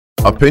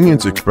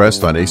Opinions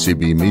expressed on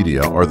ACB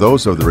Media are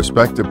those of the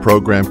respective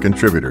program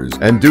contributors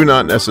and do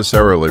not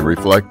necessarily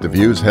reflect the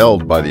views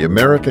held by the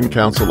American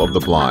Council of the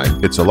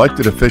Blind, its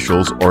elected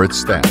officials, or its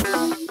staff.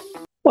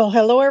 Well,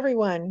 hello,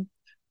 everyone.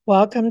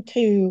 Welcome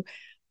to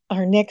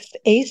our next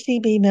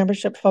ACB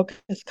membership focus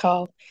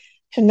call.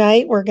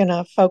 Tonight, we're going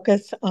to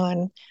focus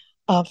on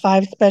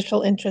 5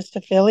 special interest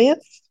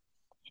affiliates,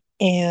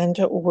 and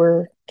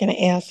we're going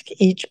to ask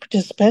each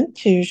participant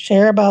to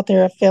share about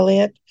their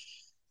affiliate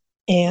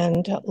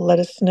and let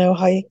us know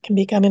how you can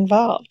become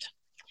involved.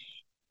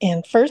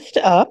 And first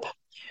up,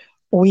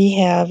 we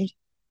have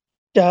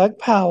Doug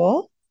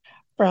Powell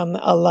from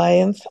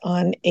Alliance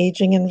on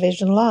Aging and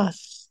Vision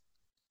Loss.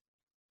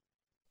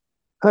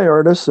 Hi,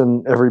 Artis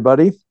and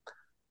everybody.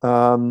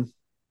 As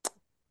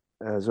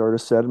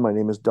Artis said, my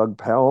name is Doug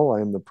Powell.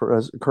 I am the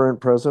current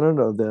president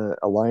of the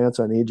Alliance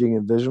on Aging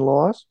and Vision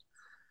Loss.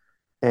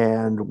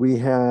 And we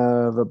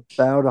have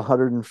about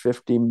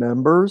 150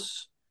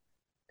 members.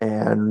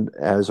 And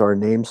as our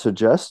name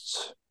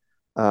suggests,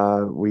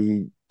 our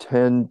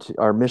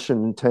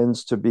mission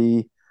tends to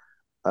be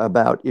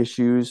about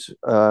issues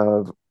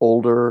of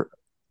older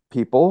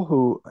people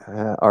who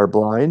are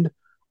blind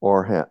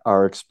or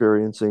are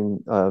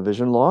experiencing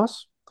vision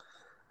loss.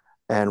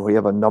 And we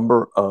have a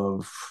number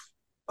of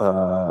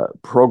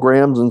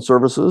programs and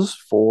services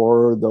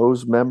for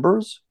those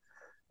members.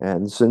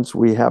 And since a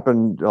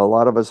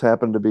lot of us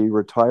happen to be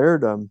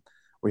retired,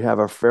 we have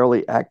a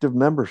fairly active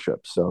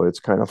membership, so it's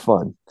kind of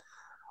fun.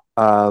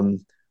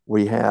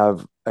 We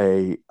have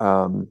a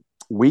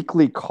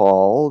weekly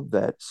call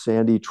that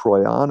Sandy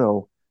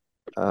Troiano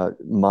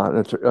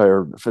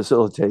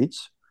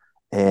facilitates,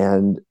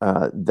 and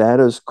that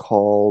is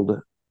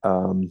called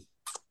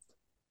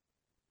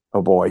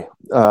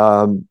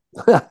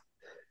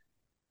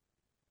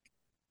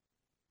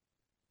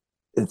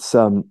it's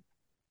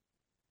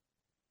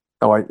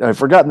I've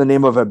forgotten the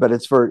name of it, but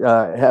it's for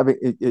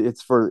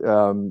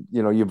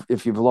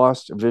if you've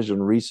lost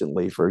vision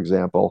recently, for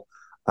example,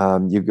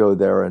 you go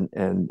there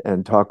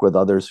and talk with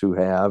others who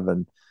have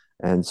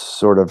and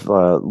sort of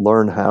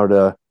learn how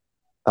to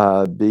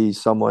be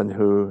someone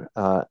who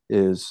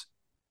is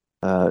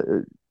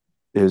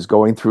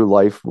going through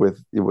life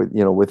with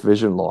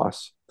vision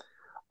loss,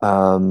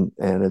 and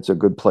it's a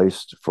good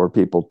place for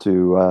people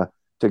to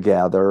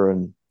gather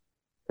and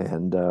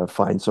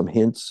find some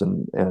hints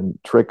and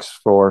tricks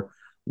for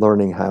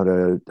learning how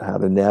to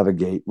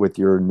navigate with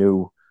your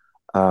new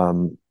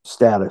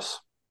status.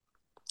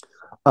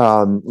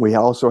 We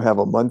also have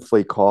a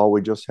monthly call.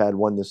 We just had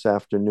one this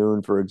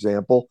afternoon, for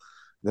example,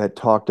 that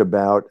talked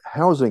about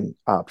housing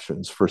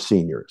options for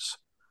seniors.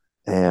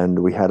 And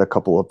we had a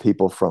couple of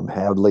people from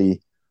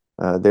Hadley.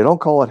 They don't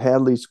call it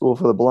Hadley School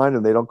for the Blind,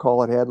 and they don't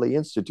call it Hadley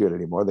Institute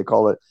anymore. They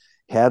call it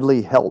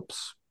Hadley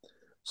Helps.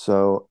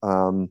 So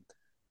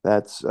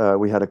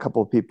we had a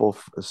couple of people,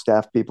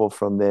 staff people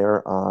from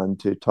there on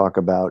to talk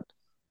about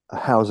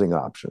housing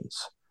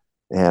options.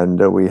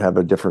 And we have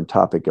a different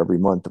topic every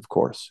month, of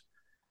course.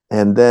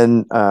 And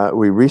then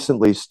we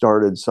recently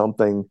started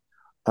something,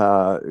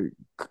 a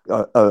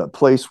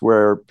place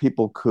where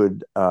people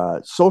could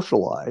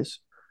socialize.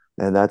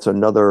 And that's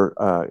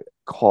another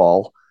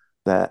call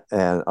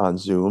and on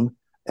Zoom.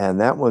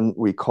 And that one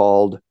we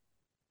called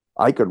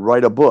I Could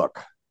Write a Book.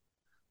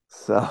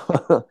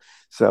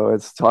 So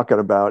it's talking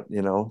about,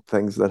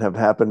 things that have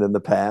happened in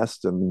the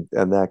past and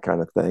that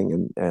kind of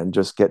thing, and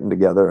just getting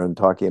together and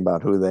talking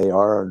about who they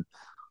are and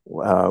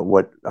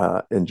what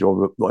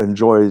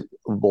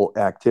enjoyable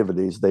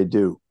activities they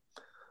do.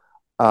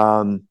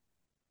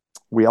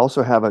 We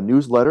also have a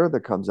newsletter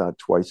that comes out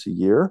twice a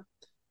year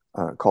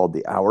called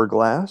The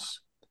Hourglass.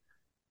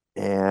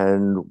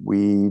 And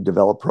we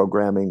develop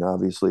programming,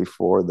 obviously,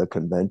 for the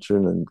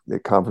convention and the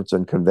conference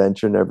and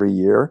convention every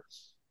year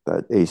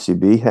that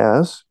ACB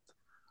has.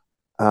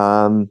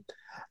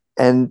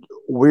 And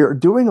we're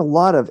doing a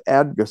lot of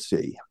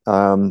advocacy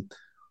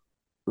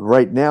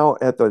right now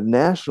at the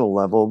national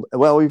level.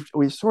 Well,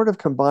 we've sort of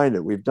combined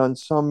it. We've done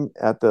some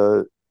at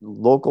the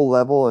local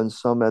level and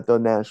some at the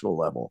national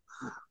level.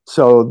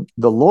 So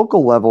the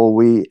local level,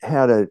 we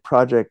had a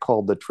project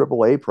called the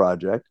AAA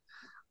project.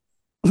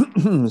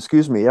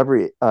 Excuse me.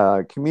 Every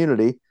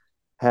community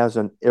has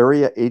an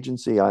area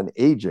agency on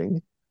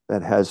aging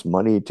that has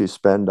money to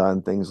spend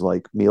on things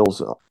like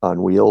Meals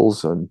on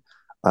Wheels and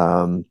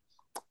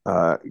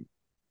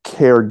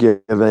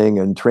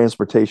caregiving and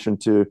transportation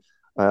to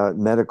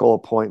medical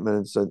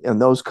appointments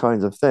and those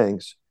kinds of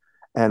things.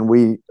 And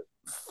we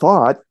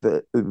thought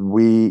that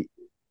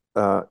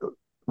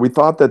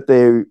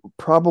they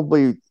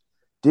probably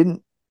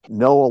didn't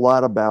know a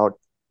lot about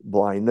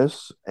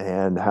blindness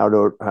and how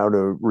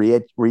to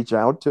reach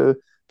out to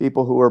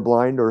people who are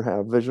blind or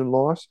have vision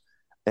loss,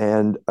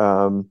 and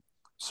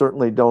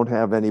certainly don't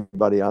have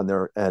anybody on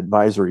their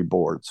advisory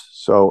boards.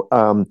 So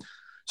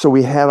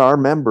we had our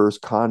members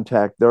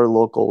contact their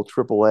local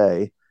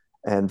AAA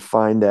and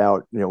find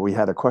out, we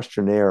had a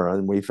questionnaire,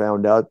 and we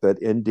found out that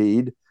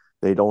indeed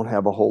they don't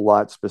have a whole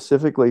lot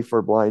specifically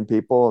for blind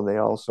people, and they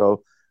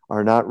also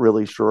are not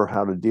really sure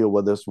how to deal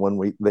with this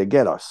when they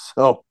get us.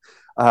 So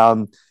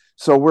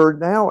So we're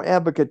now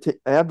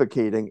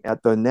advocating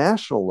at the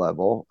national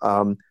level.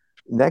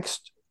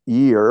 Next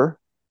year,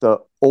 the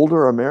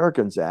Older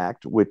Americans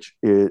Act, which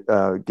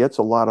gets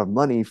a lot of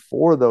money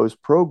for those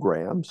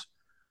programs,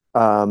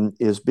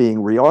 is being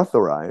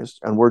reauthorized,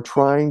 and we're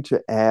trying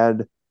to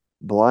add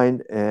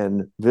blind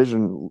and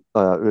vision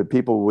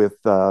people with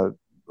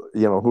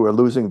who are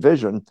losing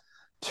vision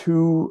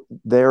to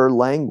their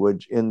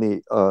language in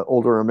the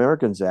Older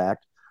Americans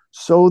Act,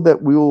 so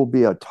that we will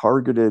be a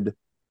targeted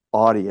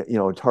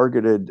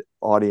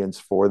audience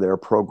for their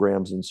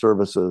programs and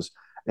services,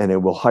 and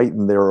it will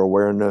heighten their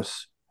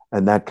awareness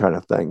and that kind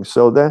of thing.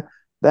 So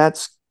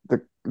that's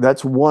the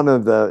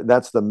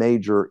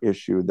major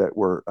issue that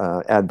we're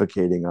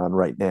advocating on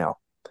right now.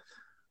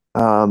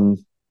 I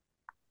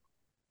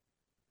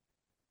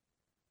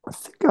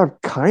think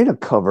I've kind of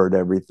covered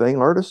everything.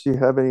 Artis, do you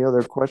have any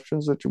other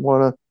questions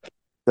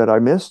that I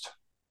missed?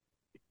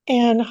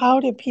 And how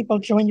do people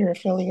join your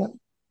affiliate?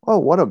 Oh,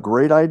 what a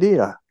great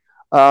idea.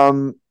 We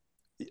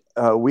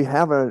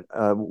have a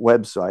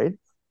website,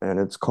 and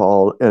it's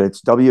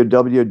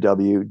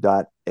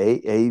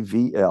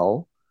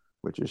www.aavl,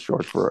 which is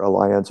short for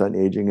Alliance on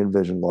Aging and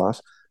Vision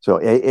Loss. So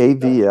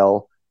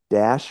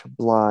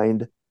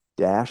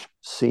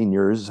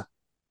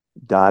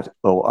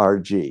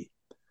aavl-blind-seniors.org.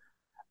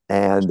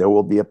 And there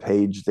will be a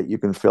page that you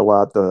can fill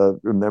out the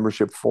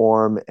membership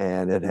form,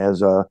 and it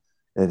has a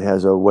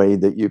way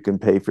that you can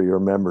pay for your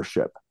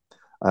membership.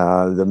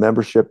 The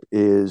membership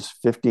is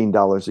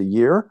 $15 a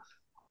year,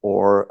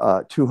 or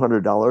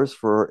 $200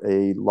 for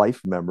a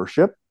life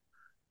membership,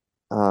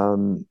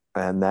 and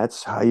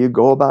that's how you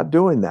go about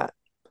doing that.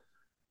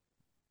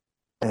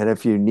 And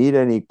if you need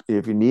any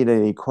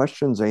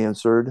questions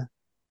answered,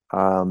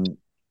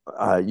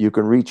 you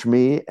can reach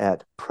me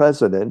at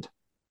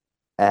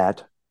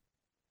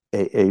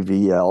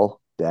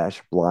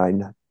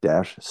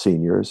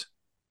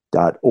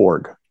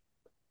president@aavl-blind-seniors.org.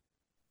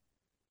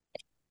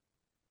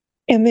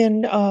 And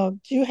then do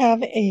you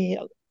have a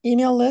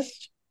email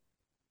list?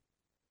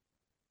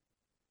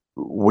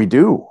 We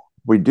do.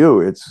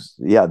 It's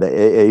the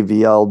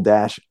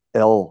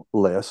AAVL-L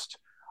list.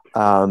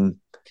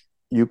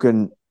 You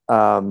can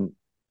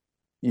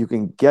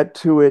get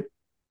to it.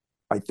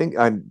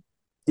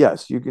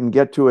 You can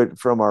get to it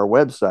from our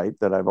website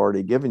that I've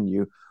already given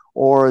you,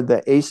 or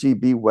the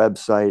ACB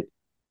website.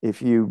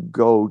 If you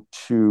go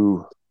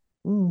to,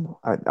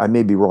 I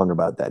may be wrong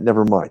about that.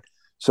 Never mind.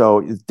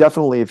 So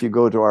definitely, if you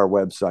go to our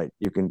website,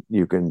 you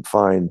can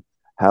find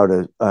how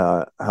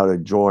to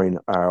join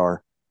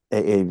our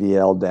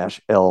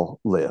AAVL-L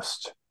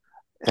list.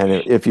 And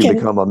if you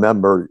become a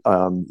member,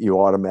 you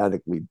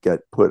automatically get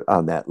put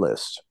on that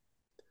list.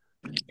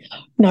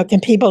 Now, can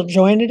people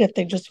join it if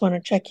they just want to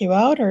check you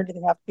out, or do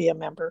they have to be a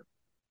member?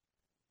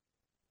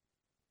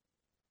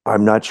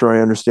 I'm not sure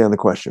I understand the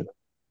question.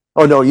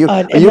 Oh no, you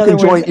can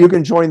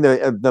join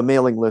the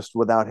mailing list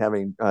without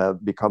having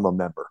become a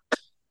member.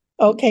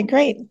 Okay,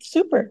 great,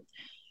 super.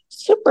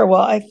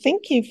 Well, I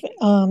think you've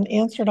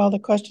answered all the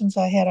questions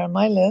I had on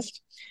my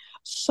list.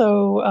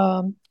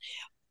 So,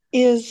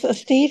 is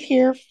Steve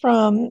here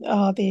from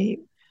the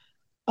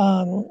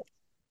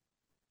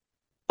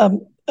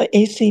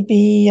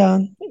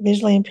ACB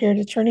Visually Impaired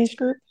Attorneys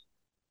Group?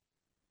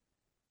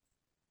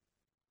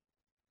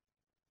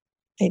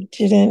 I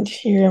didn't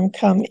hear him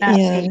come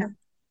in.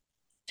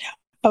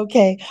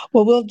 Okay,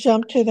 well, we'll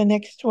jump to the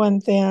next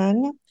one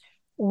then,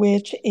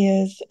 which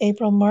is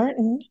April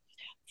Martin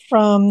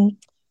from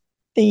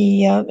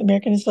the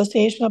American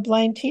Association of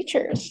Blind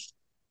Teachers.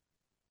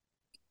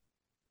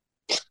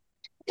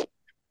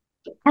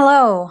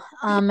 Hello,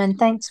 and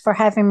thanks for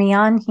having me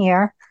on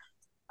here.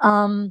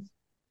 AABT,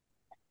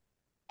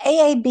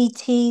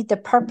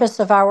 the purpose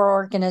of our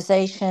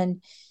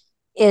organization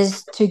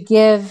is to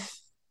give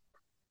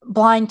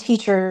blind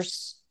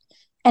teachers,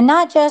 and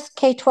not just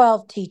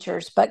K-12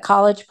 teachers, but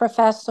college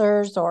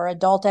professors or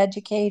adult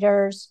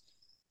educators,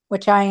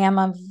 which I am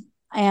a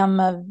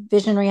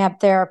vision rehab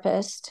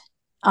therapist.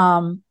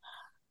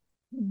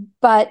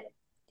 But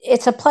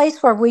it's a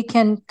place where we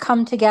can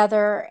come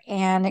together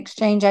and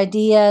exchange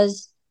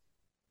ideas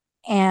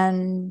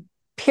and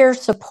peer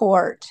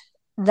support,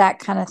 that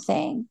kind of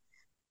thing.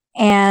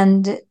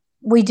 And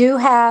we do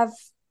have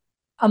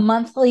a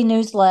monthly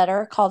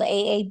newsletter called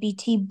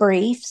AABT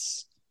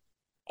Briefs.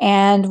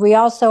 And we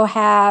also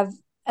have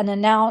an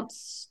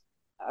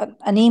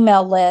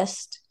email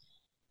list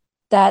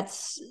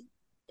that's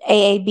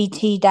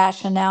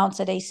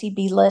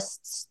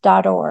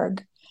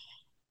AABT-announce@acblists.org.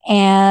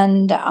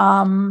 And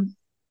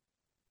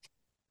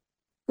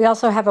we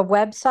also have a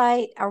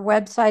website. Our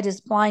website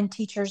is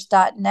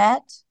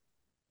blindteachers.net.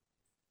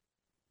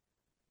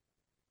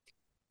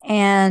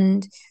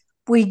 And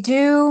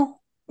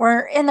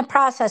we're in the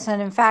process.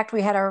 And in fact,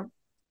 we had our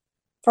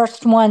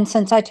first one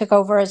since I took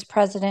over as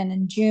president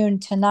in June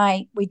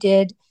tonight.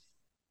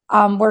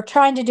 We're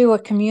trying to do a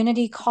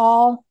community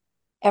call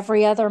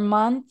every other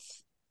month,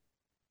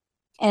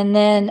 and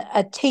then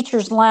a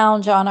teacher's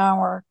lounge on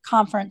our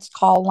conference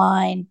call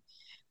line.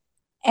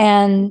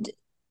 And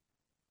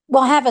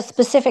we'll have a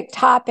specific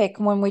topic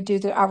when we do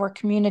our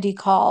community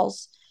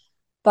calls,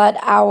 but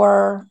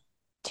our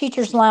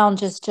Teachers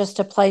Lounge is just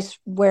a place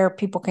where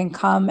people can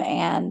come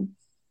and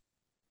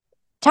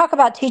talk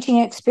about teaching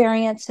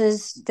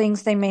experiences,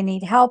 things they may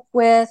need help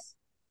with,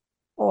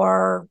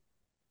 or,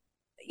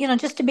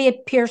 just to be a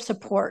peer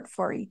support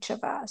for each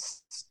of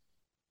us.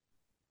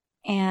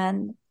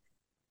 And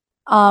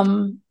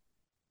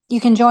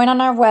you can join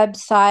on our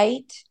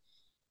website.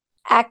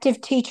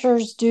 Active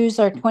teachers dues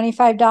are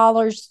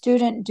 $25,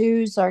 student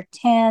dues are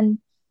 $10,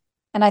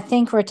 and I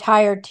think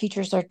retired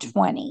teachers are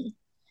 $20.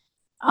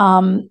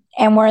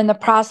 And we're in the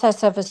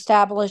process of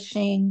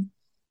establishing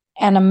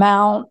an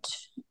amount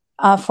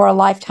for a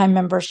lifetime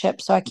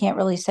membership. So I can't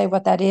really say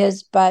what that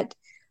is, but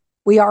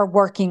we are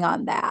working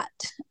on that.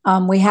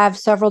 We have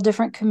several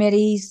different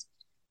committees,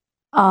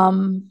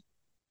 and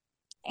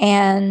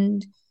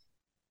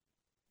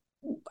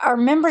our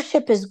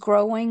membership is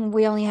growing.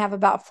 We only have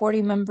about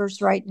 40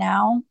 members right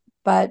now,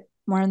 but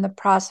we're in the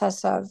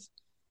process of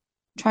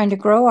trying to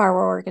grow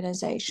our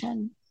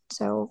organization.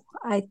 So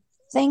I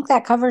think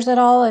that covers it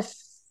all. If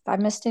I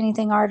missed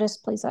anything, artists,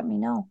 please let me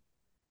know.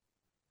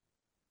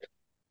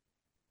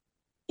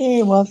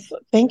 Okay, well,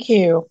 thank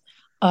you.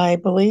 I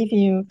believe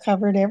you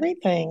covered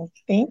everything.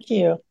 Thank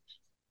you.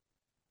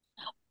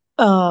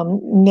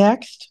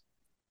 Next,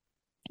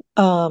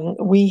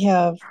 we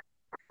have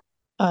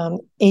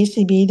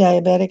ACB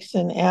Diabetics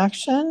in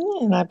Action,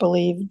 and I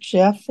believe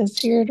Jeff is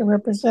here to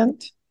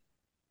represent.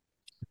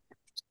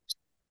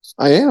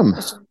 I am.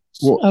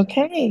 Well,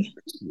 okay.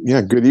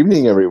 Yeah, good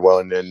evening,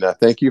 everyone, and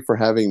thank you for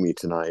having me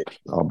tonight.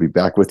 I'll be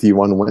back with you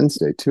on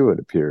Wednesday, too, it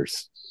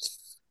appears.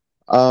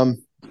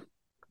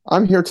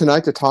 I'm here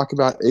tonight to talk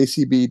about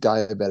ACB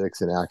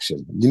Diabetics in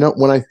Action.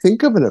 When I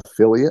think of an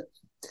affiliate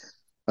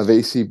of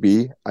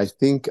ACB, I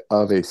think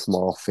of a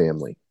small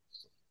family.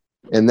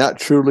 And that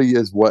truly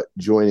is what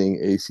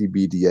joining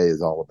ACBDA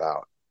is all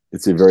about.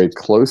 It's a very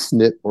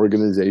close-knit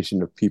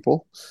organization of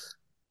people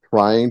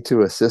trying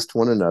to assist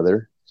one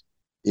another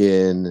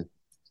in,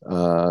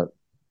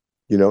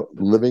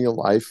 living a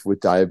life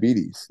with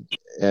diabetes,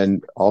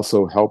 and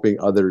also helping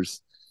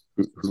others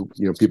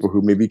who people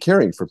who may be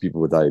caring for people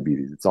with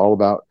diabetes. It's all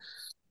about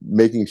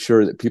making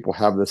sure that people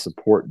have the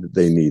support that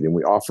they need. And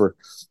we offer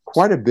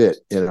quite a bit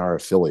in our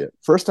affiliate.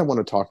 First, I want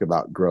to talk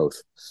about growth.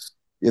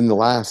 In the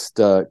last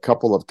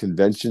couple of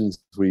conventions,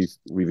 we've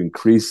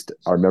increased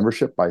our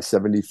membership by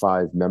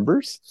 75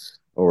 members,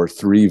 or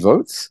 3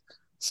 votes.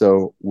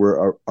 So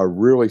we're a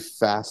really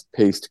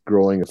fast-paced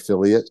growing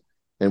affiliate,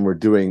 and we're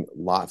doing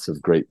lots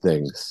of great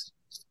things.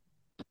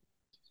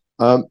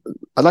 I'd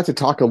like to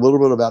talk a little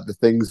bit about the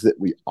things that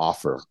we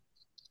offer.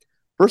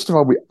 First of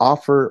all, we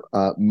offer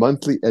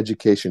monthly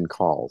education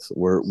calls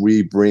where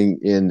we bring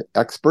in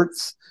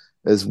experts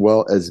as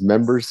well as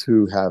members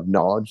who have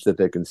knowledge that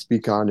they can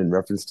speak on in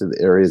reference to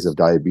the areas of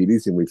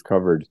diabetes. And we've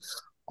covered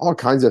all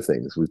kinds of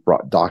things. We've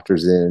brought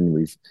doctors in,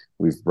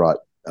 we've brought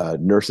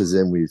nurses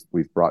in,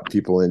 we've brought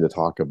people in to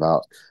talk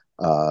about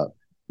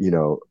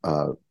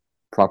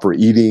proper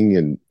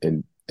eating,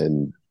 and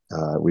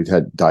we've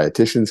had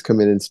dietitians come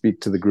in and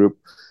speak to the group.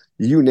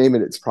 You name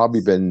it, it's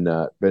probably been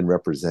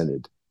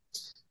represented.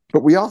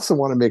 But we also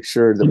want to make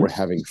sure that we're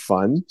having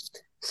fun.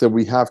 So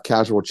we have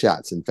casual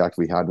chats. In fact,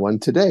 we had one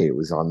today. It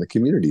was on the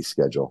community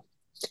schedule.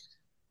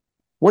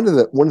 One of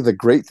the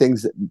great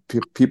things that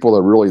people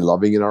are really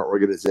loving in our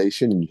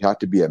organization, and you have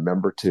to be a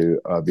member to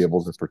be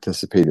able to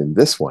participate in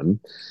this one,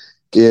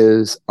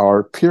 is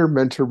our peer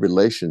mentor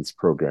relations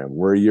program,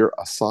 where you're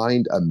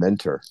assigned a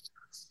mentor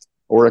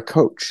or a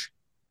coach.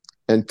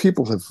 And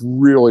people have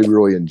really,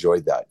 really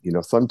enjoyed that.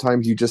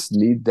 Sometimes you just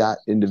need that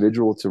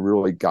individual to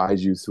really guide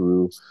you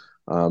through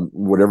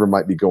whatever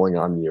might be going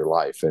on in your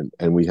life. And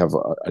we have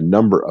a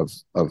number of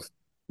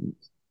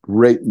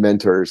great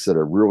mentors that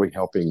are really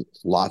helping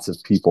lots of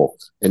people,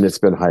 and it's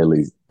been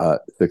highly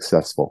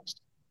successful.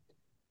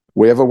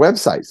 We have a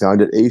website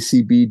found at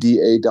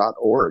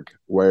acbda.org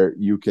where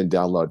you can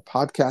download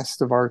podcasts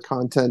of our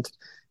content,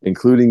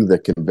 including the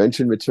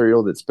convention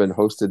material that's been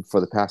hosted for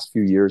the past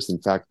few years. In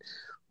fact,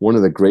 one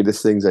of the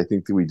greatest things I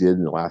think that we did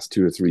in the last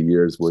 2 or 3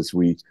 years was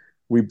we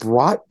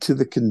brought to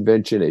the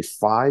convention a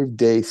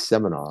 5-day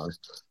seminar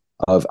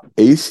of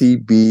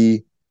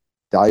ACB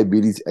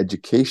diabetes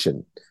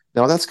education.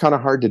 Now, that's kind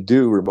of hard to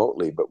do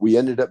remotely, but we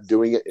ended up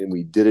doing it, and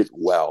we did it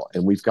well.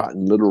 And we've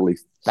gotten literally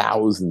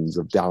thousands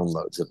of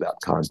downloads of that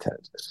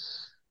content.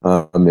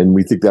 And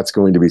we think that's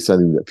going to be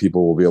something that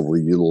people will be able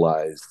to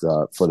utilize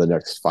for the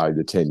next 5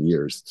 to 10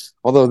 years.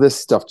 Although this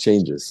stuff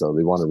changes, so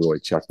they want to really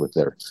check with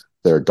their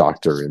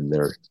doctor and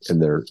their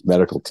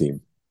medical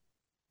team.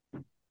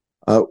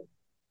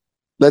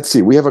 Let's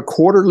see. We have a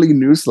quarterly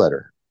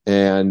newsletter,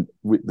 and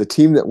the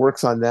team that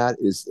works on that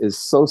is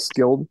so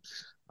skilled,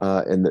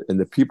 and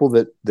the people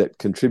that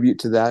contribute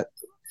to that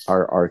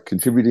are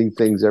contributing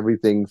things,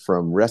 everything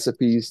from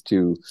recipes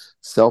to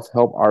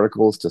self-help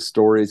articles to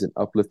stories and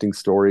uplifting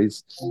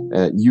stories.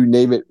 You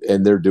name it,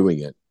 and they're doing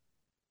it.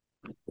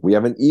 We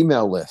have an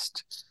email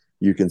list.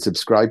 You can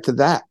subscribe to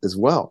that as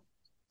well.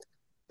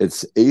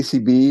 It's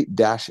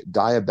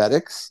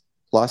ACB-diabetics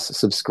plus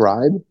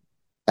subscribe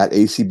at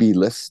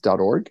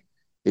acblists.org,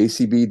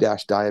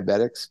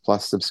 ACB-diabetics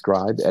plus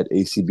subscribe at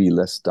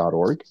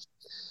acblists.org.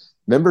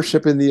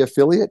 Membership in the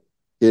affiliate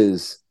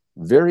is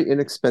very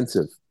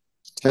inexpensive.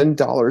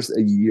 $10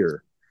 a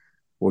year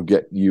will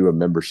get you a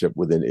membership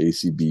within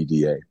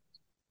ACBDA.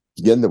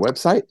 Again, the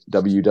website,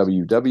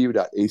 www.acbda.org.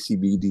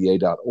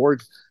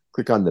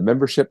 Click on the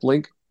membership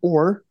link,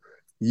 or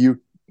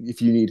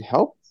if you need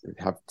help,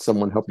 have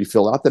someone help you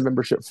fill out the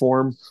membership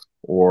form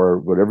or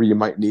whatever you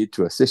might need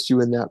to assist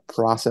you in that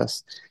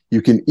process.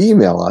 You can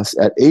email us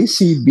at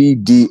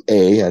acbda,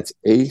 that's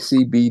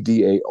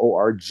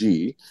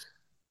acbdaorg,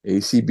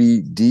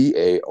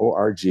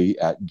 acbdaorg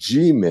at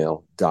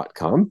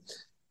gmail.com.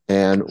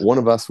 And one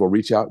of us will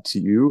reach out to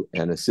you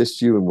and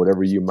assist you in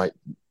whatever you might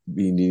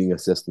be needing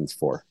assistance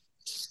for.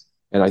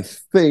 And I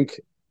think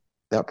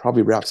that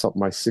probably wraps up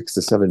my 6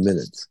 to 7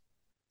 minutes.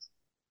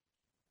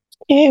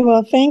 Okay,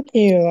 well, thank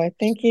you. I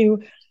think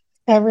you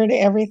covered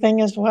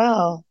everything as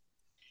well.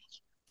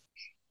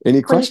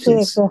 Any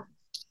questions?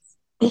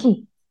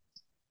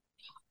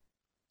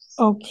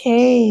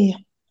 Okay.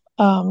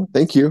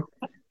 Thank you.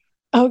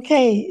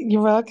 Okay,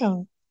 you're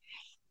welcome.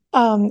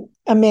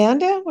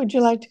 Amanda, would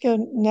you like to go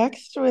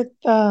next with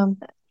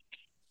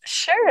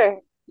Sure.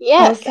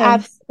 Yes, okay,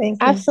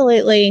 thank you.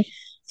 absolutely.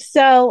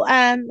 So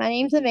my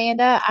name's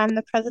Amanda. I'm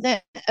the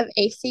president of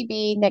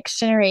ACB Next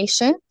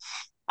Generation.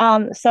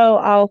 So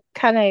I'll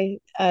kind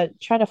of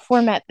try to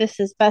format this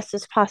as best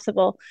as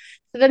possible.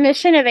 So the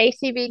mission of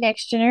ACB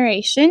Next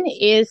Generation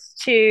is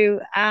to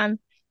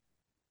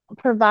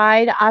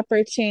provide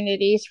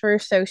opportunities for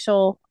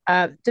social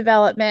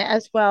development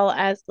as well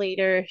as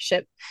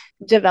leadership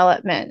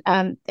development.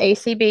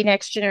 ACB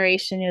Next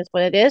Generation is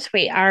what it is.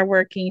 We are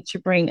working to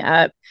bring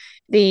up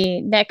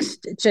the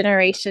next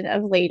generation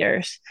of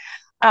leaders.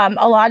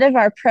 A lot of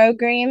our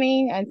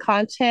programming and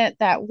content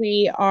that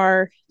we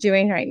are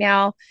doing right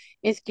now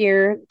is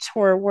geared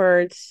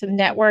towards some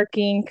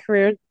networking,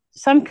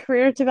 some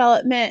career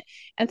development,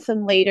 and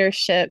some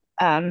leadership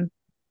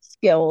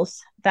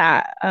skills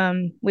that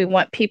we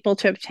want people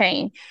to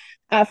obtain.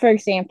 For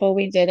example,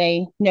 we did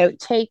a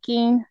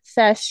note-taking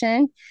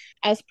session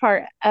as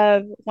part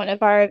of one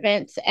of our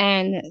events,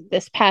 and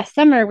this past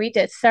summer we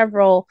did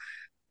several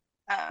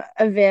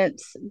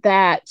events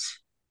that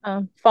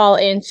fall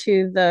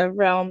into the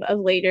realm of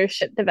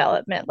leadership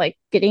development, like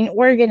getting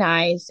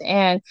organized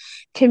and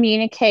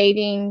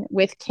communicating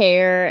with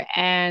care,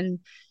 and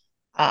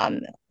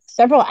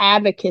several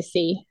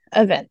advocacy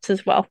events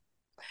as well.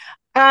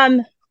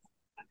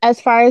 As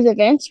far as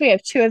events, we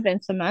have 2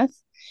 events a month.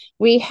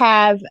 We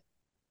have,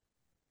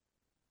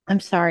 I'm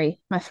sorry,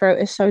 my throat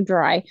is so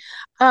dry.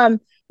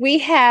 We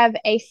have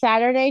a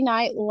Saturday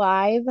Night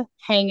Live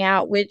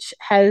hangout, which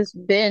has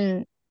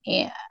been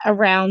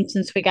around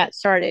since we got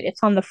started.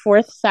 It's on the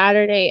 4th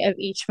Saturday of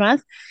each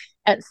month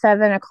at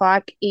 7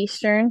 o'clock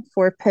Eastern,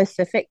 4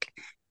 Pacific.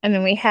 And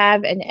then we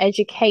have an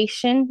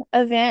education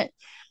event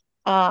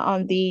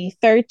on the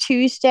 3rd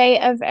Tuesday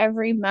of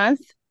every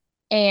month.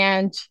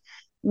 And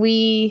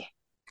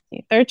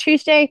third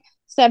Tuesday,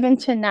 7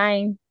 to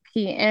 9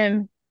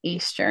 p.m.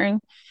 Eastern.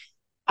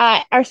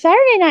 Our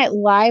Saturday Night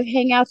Live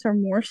hangouts are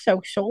more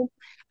social.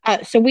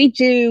 So we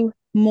do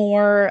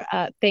more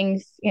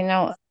things,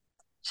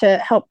 to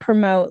help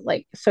promote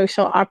like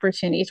social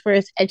opportunities,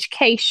 whereas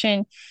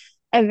education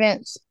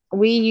events,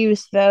 we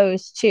use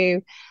those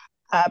to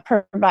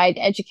provide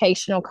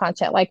educational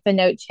content like the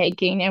note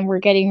taking, and we're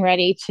getting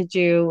ready to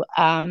do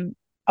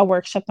a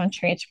workshop on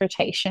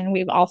transportation.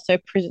 We've also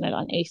presented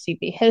on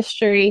ACB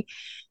history.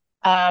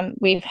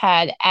 We've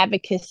had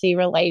advocacy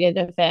related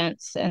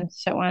events and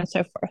so on and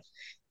so forth.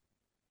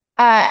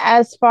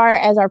 As far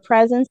as our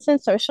presence in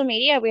social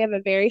media, we have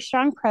a very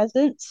strong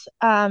presence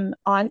on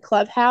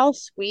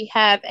Clubhouse. We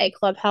have a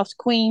Clubhouse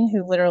queen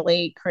who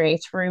literally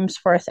creates rooms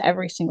for us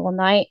every single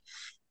night.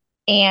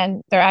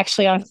 And they're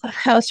actually on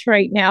Clubhouse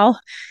right now.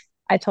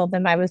 I told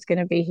them I was going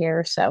to be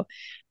here. So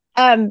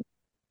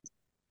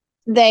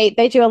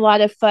they do a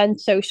lot of fun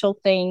social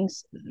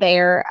things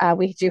there.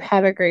 We do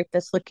have a group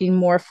that's looking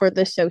more for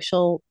the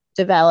social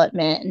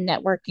development and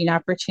networking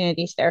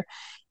opportunities there.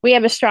 We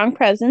have a strong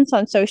presence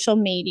on social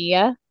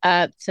media,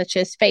 such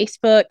as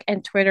Facebook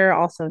and Twitter,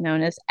 also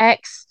known as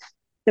X.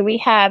 So we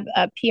have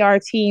PR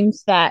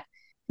teams that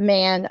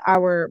man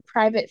our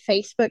private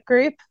Facebook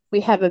group. We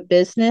have a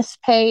business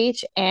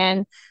page,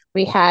 and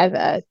we have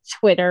a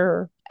Twitter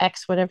or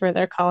X, whatever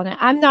they're calling it.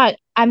 I'm not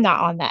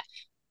on that.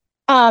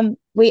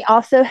 We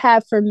also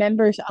have, for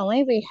members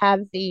only, we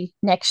have the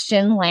Next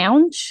Gen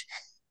Lounge,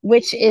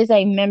 which is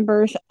a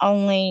members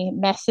only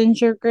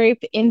messenger group.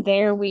 In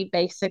there, we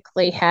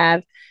basically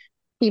have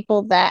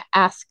people that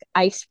ask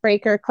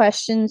icebreaker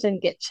questions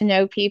and get to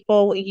know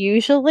people.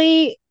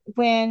 Usually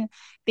when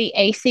the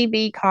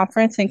ACB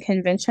conference and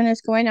convention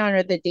is going on,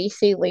 or the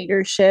DC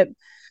leadership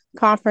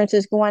conference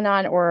is going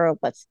on, or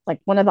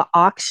one of the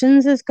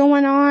auctions is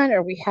going on,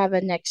 or we have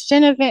a next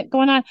gen event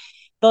going on,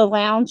 the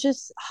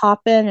lounges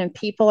hop in and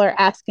people are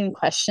asking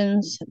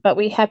questions. But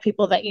we have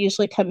people that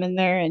usually come in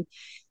there and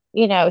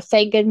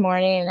say good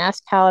morning and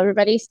ask how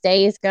everybody's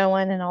day is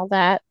going and all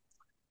that.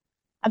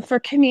 For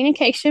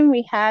communication,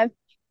 we have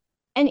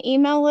an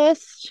email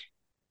list,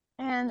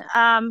 and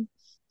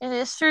it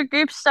is through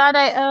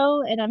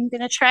groups.io, and I'm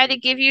going to try to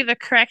give you the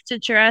correct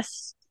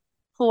address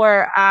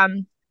for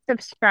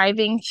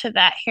subscribing to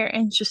that here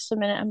in just a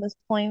minute. I'm just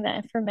pulling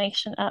that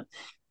information up.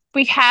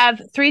 We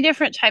have 3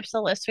 different types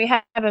of lists. We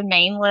have a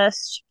main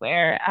list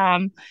where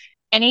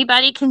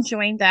anybody can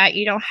join that.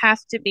 You don't have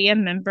to be a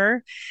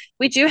member.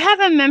 We do have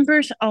a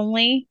members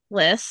only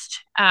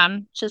list,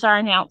 which is our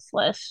announced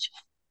list.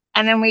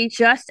 And then we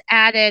just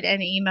added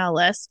an email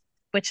list,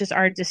 which is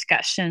our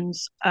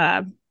discussions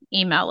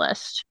email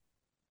list.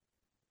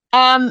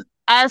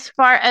 As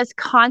far as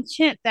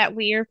content that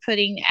we are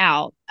putting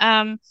out,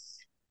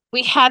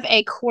 we have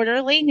a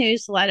quarterly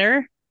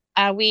newsletter.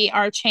 We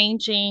are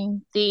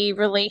changing the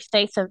release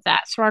dates of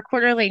that. So our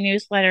quarterly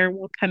newsletter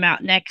will come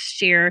out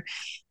next year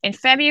in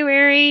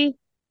February,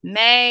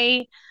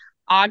 May,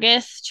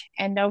 August,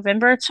 and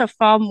November to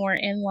fall more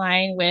in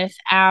line with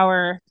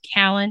our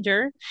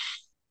calendar.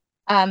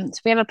 So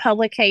we have a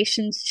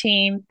publications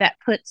team that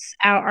puts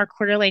out our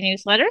quarterly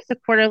newsletter. The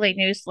quarterly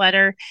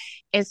newsletter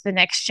is the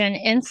Next Gen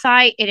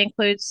Insight. It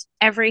includes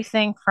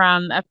everything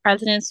from a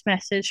president's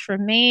message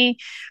from me.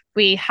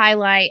 We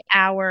highlight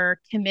our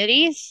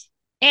committees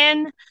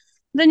in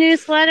the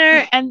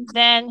newsletter, and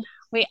then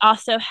we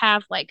also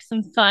have like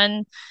some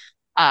fun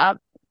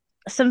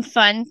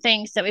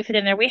things that we put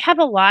in there. We have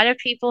a lot of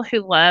people who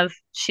love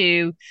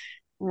to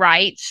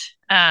write.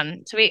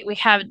 So we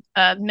have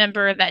a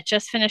member that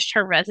just finished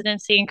her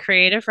residency in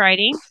creative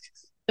writing.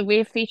 So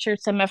we've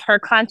featured some of her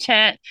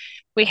content.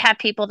 We have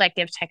people that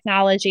give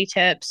technology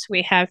tips.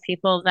 We have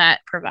people that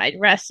provide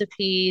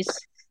recipes.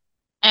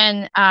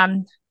 And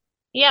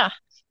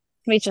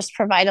we just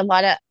provide a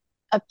lot of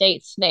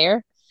updates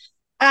there.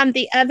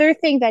 The other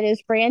thing that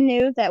is brand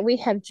new that we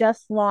have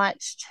just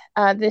launched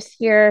this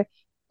year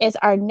is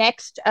our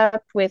Next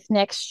Up with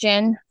Next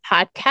Gen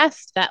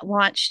podcast that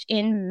launched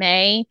in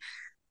May.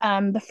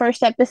 The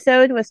first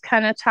episode was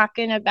kind of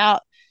talking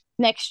about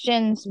Next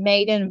Gen's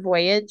maiden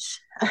voyage.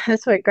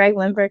 That's what Greg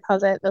Lindbergh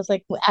calls it. It was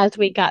like as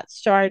we got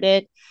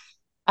started.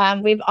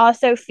 We've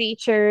also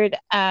featured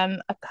a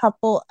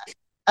couple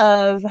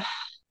of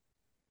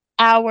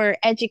our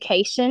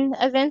education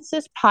events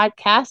as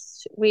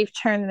podcasts. We've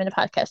turned them into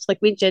podcasts. Like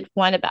we did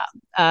one about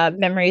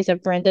memories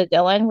of Brenda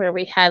Dillon, where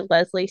we had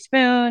Leslie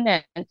Spoon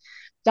and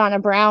Donna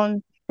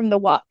Brown from the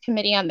Walk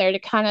Committee on there to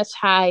kind of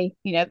tie,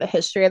 the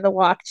history of the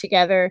walk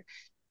together.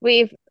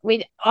 We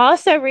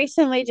also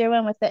recently did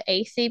one with the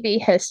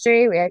ACB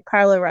history. We had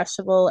Carla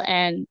Rushabel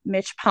and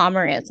Mitch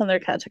Pomerantz on there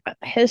to kind of talk about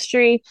the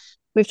history.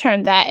 We've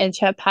turned that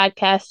into a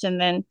podcast, and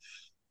then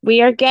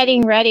we are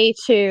getting ready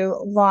to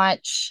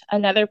launch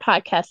another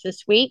podcast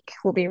this week.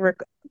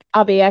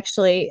 I'll be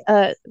actually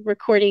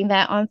recording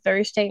that on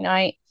Thursday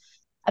night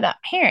about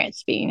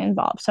parents being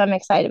involved. So I'm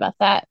excited about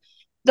that.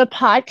 The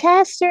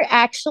podcasts are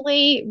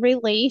actually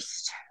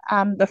released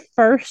the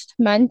first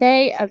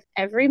Monday of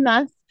every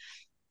month,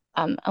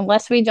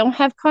 unless we don't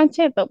have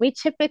content, but we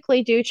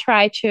typically do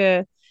try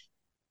to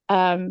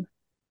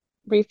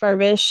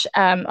refurbish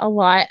a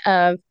lot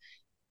of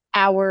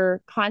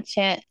our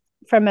content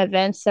from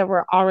events that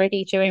we're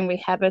already doing. We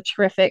have a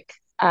terrific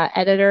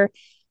editor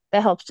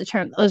that helps to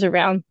turn those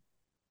around.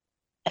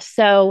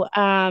 So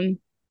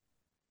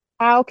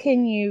how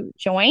can you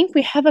join?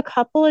 We have a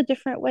couple of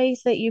different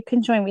ways that you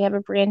can join. We have a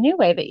brand new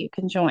way that you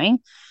can join.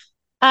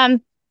 So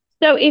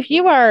if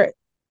you are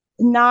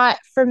not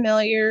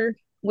familiar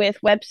with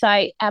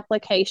website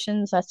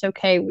applications, that's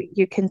okay.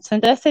 You can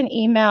send us an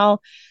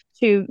email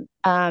to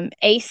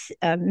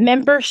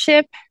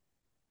membership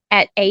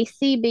at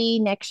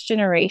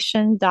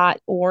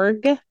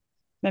acbnextgeneration.org,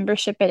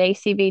 membership at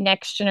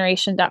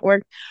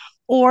acbnextgeneration.org,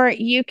 or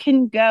you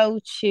can go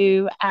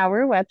to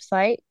our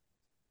website,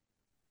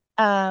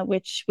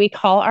 which we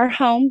call our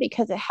home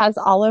because it has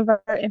all of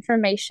our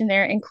information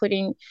there,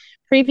 including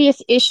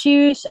previous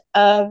issues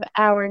of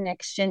our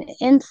Next Gen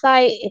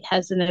Insight. It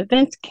has an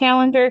events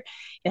calendar.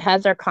 It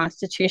has our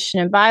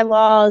constitution and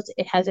bylaws.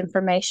 It has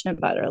information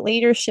about our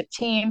leadership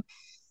team.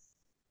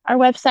 Our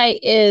website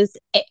is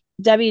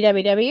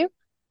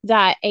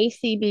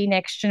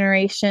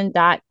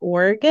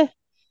www.acbnextgeneration.org.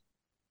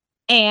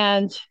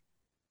 And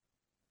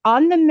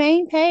on the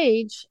main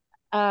page,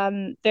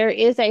 there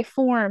is a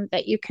form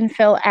that you can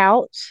fill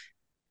out,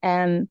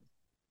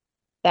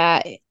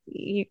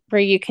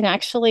 where you can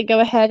actually go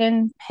ahead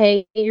and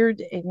pay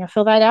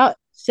fill that out,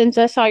 sends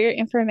us all your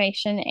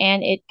information,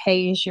 and it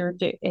pays your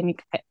due. And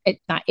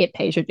it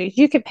pays your dues.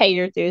 You could pay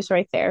your dues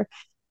right there.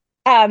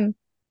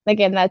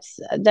 Again, that's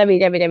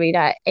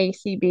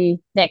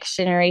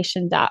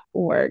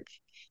www.acbnextgeneration.org.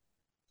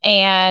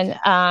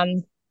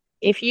 And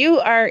if you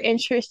are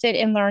interested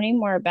in learning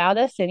more about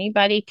us,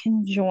 anybody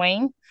can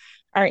join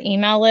our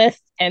email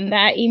list. And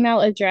that email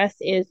address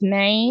is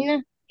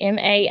main,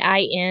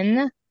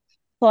 MAIN,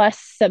 plus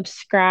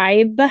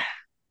subscribe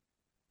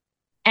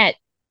at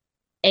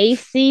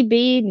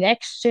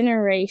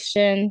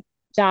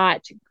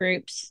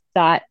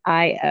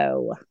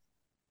acbnextgeneration.groups.io.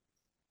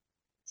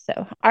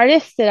 So,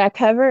 artists, did I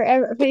cover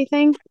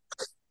everything?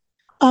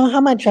 How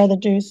much are the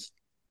dues?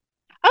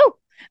 Oh,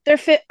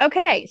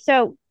 okay.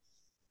 So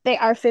they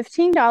are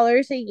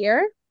 $15 a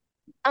year,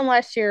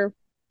 unless you're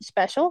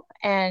special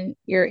and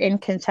you're in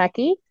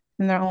Kentucky,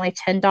 and they're only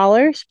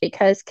 $10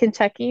 because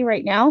Kentucky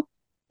right now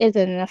is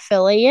an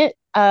affiliate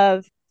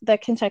of the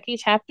Kentucky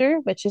chapter,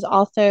 which is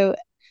also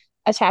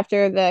a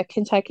chapter of the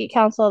Kentucky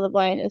Council of the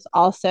Blind, is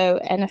also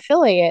an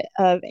affiliate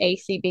of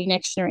ACB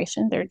Next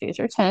Generation. Their dues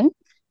are 10.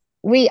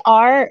 We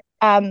are,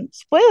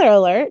 spoiler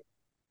alert,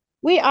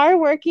 we are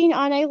working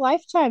on a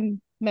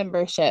lifetime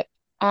membership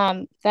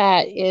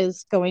that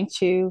is going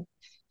to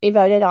be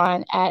voted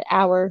on at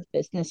our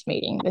business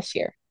meeting this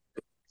year.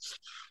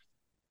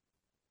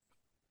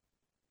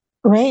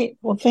 Great.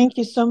 Well, thank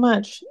you so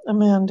much,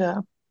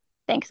 Amanda.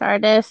 Thanks,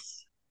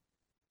 artists.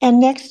 And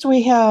next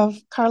we have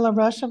Carla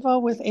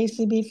Ruschival with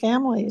ACB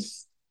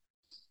Families.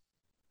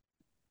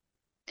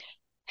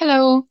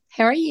 Hello,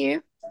 how are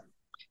you?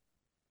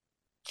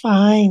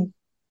 Fine.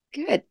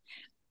 Good.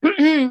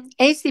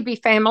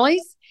 ACB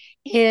Families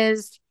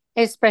is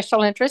a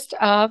special interest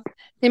of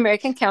the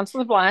American Council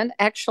of the Blind.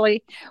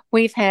 Actually,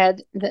 we've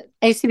had the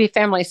ACB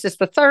Families is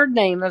the third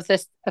name of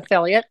this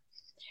affiliate.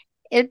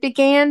 It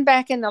began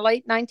back in the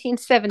late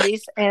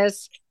 1970s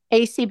as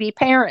ACB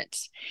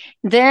Parents.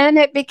 Then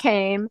it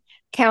became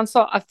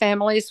Council of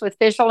Families with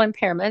Visual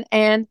Impairment,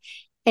 and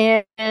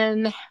I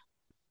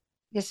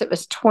guess it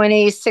was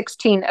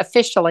 2016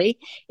 officially,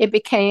 it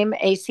became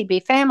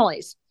ACB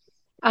Families.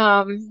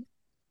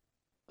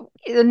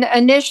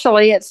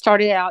 Initially, it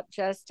started out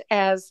just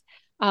as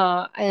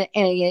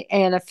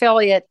an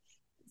affiliate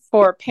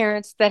for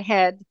parents that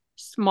had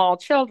small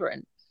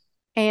children,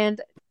 and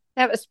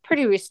that was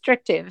pretty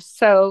restrictive.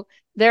 So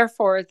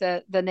therefore,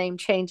 the name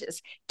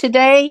changes.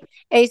 Today,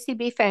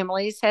 ACB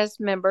Families has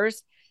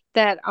members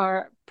that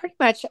are pretty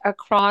much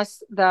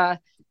across the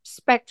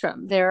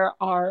spectrum. There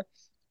are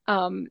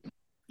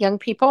young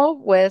people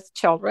with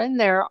children.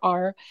 There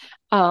are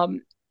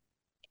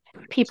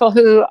people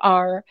who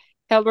are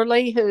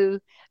elderly who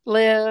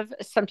live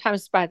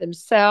sometimes by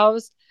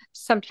themselves.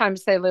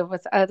 Sometimes they live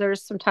with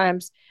others.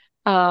 Sometimes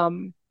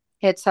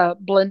it's a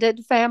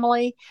blended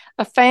family.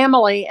 A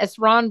family, as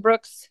Ron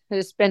Brooks,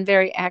 who's been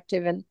very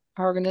active in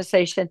our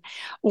organization,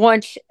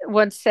 once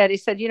said, he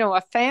said,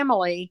 a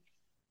family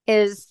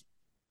is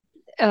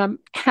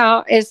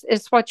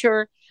is what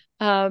your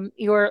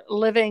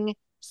living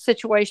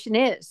situation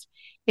is.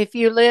 If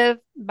you live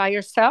by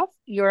yourself,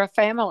 you're a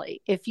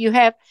family. If you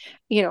have,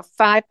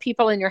 5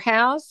 people in your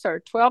house or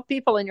 12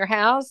 people in your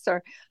house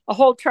or a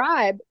whole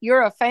tribe,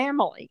 you're a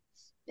family.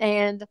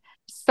 And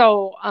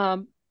so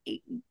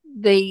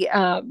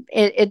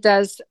it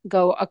does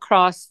go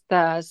across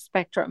the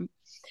spectrum.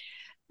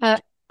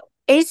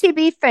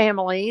 ACB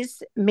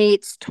Families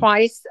meets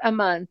twice a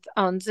month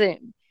on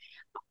Zoom.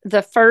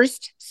 The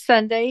first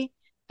Sunday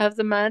of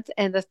the month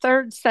and the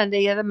third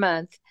Sunday of the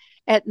month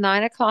at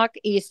 9:00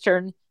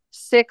 Eastern,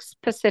 6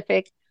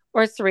 Pacific,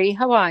 or 3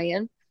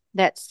 Hawaiian.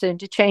 That's soon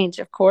to change,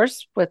 of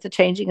course, with the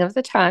changing of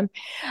the time.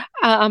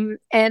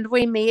 And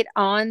we meet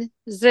on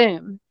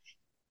Zoom.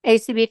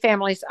 ACB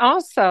Families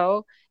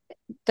also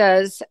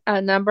does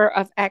a number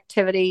of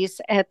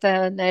activities at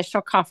the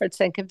National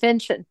Conference and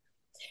Convention.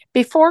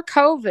 Before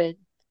COVID,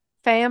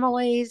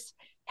 families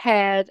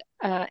had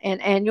an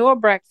annual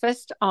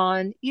breakfast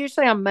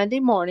usually on Monday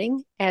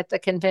morning at the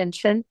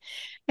convention,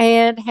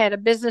 and had a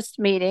business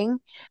meeting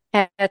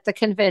at the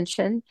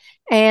convention.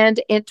 And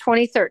in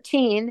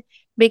 2013,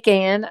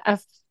 began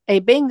a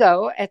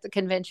bingo at the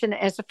convention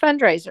as a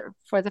fundraiser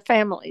for the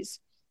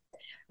families.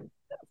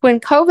 When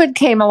COVID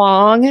came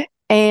along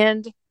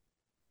and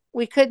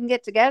we couldn't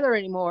get together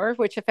anymore,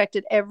 which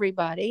affected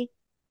everybody,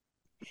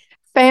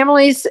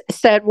 families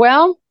said,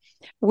 well,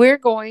 we're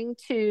going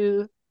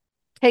to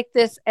take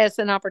this as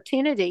an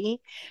opportunity,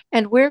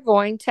 and we're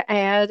going to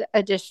add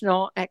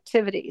additional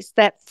activities.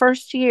 That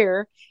first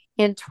year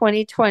in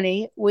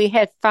 2020, we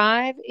had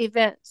 5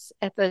 events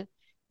at the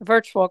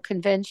virtual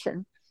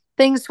convention,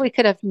 things we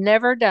could have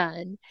never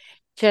done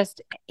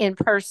just in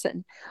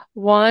person.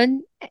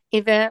 One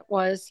event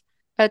was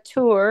a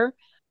tour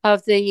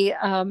of the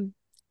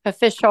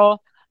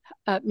official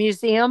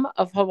Museum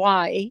of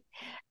Hawaii.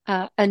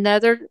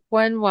 Another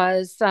one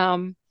was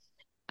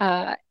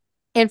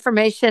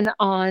information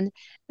on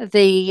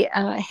the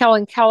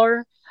Helen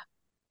Keller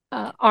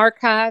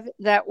archive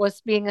that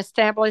was being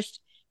established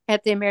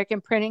at the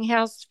American Printing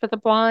House for the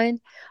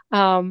Blind.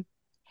 Helen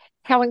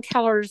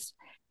Keller's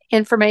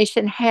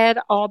information had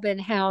all been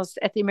housed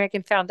at the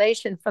American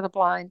Foundation for the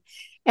Blind.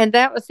 And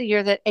that was the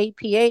year that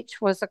APH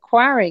was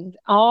acquiring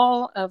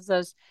all of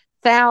those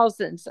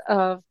thousands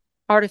of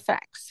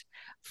artifacts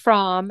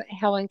from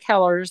Helen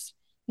Keller's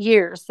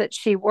years that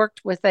she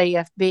worked with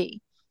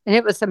AFB. And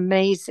it was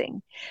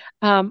amazing.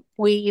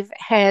 We've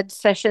had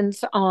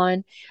sessions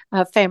on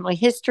family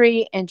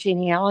history and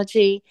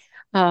genealogy,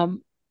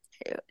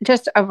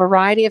 just a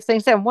variety of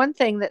things. And one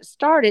thing that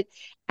started,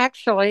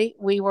 actually,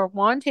 we were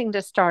wanting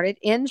to start it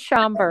in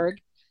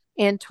Schaumburg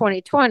in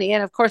 2020.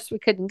 And of course, we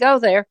couldn't go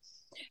there.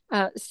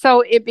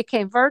 So it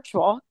became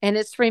virtual, and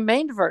it's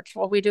remained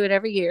virtual. We do it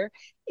every year.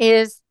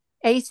 Is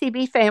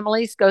ACB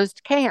Families Goes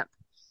to Camp,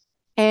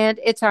 and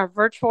it's our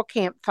virtual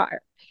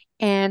campfire.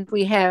 And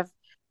we have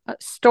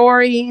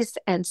stories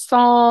and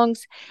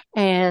songs,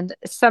 and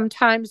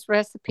sometimes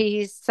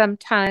recipes,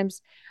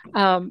 sometimes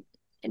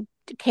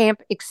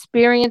camp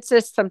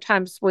experiences.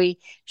 Sometimes we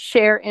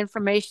share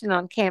information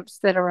on camps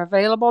that are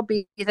available,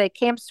 be they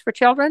camps for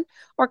children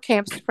or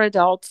camps for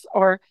adults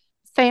or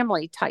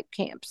family type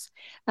camps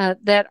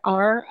that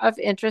are of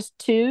interest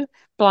to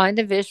blind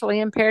and visually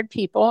impaired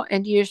people.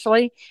 And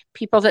usually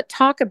people that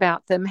talk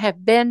about them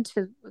have been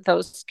to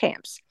those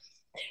camps.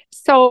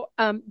 So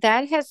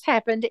that has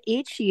happened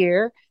each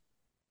year.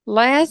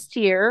 Last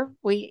year,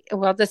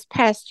 this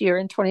past year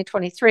in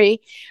 2023,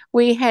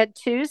 we had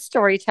two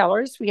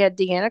storytellers. We had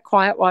Deanna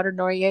Quietwater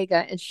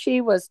Noriega, and she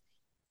was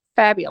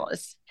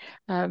fabulous.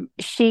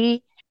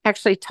 She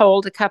actually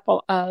told a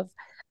couple of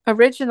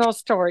original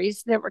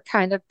stories that were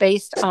kind of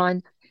based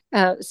on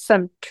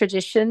some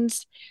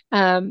traditions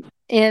in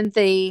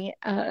the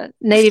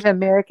Native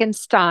American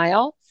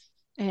style.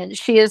 And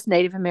she is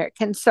Native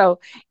American. So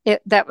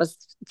that was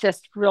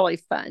just really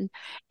fun.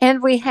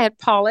 And we had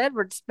Paul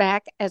Edwards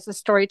back as a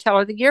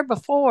storyteller. The year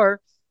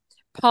before,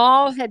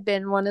 Paul had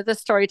been one of the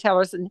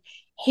storytellers, and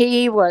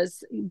he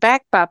was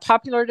back by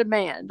popular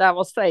demand, I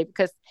will say,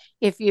 because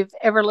if you've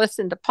ever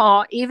listened to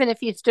Paul, even if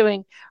he's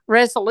doing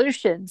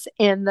resolutions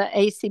in the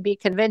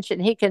ACB convention,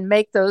 he can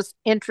make those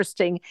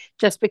interesting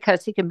just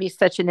because he can be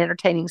such an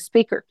entertaining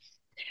speaker.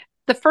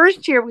 The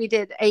first year we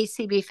did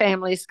ACB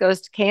Families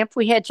Goes to Camp,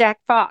 we had Jack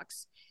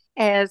Fox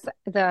as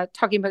the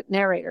talking book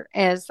narrator,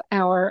 as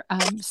our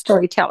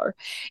storyteller.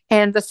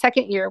 And the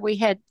second year we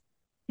had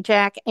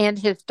Jack and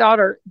his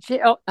daughter,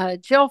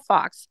 Jill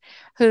Fox,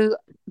 who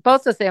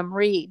both of them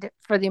read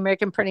for the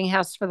American Printing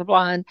House for the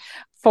Blind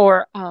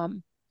for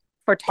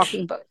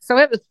talking books.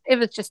 So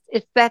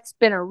that's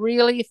been a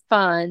really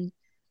fun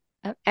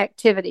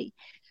activity.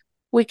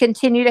 We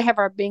continue to have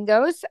our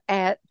bingos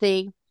at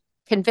the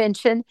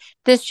convention.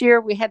 This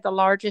year we had the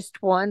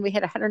largest one. We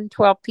had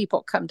 112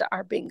 people come to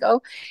our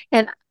bingo,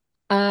 and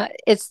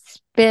it's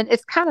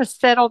kind of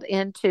settled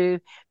into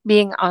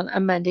being on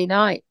a Monday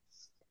night.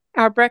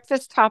 Our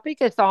breakfast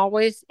topic is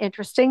always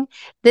interesting.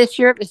 This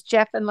year it was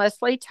Jeff and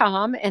Leslie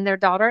Tom and their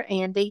daughter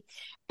Andy,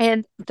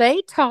 and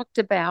they talked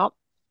about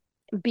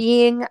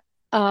being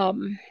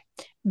the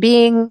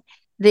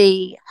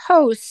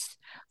hosts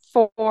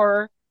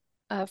for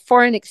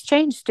foreign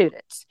exchange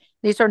students.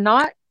 These are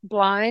not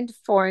blind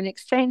foreign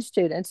exchange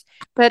students,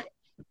 but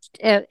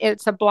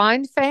it's a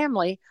blind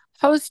family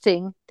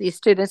hosting these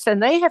students,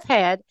 and they have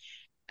had,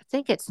 I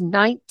think it's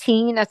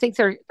 19. I think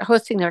they're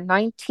hosting their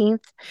 19th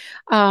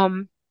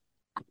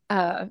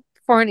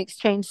foreign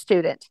exchange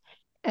student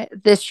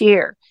this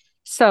year.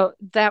 So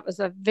that was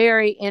a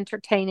very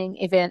entertaining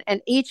event,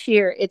 and each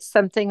year it's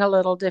something a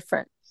little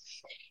different.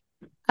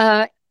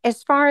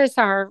 As far as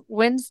our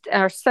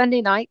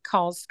Sunday night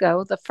calls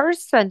go, the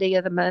first Sunday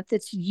of the month,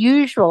 it's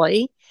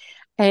usually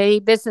a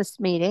business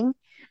meeting,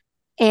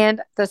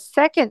 and the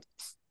second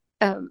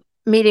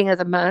meeting of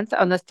the month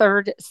on the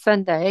third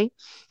Sunday,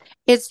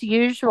 it's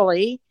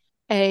usually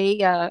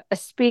a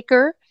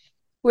speaker.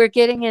 We're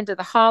getting into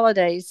the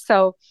holidays,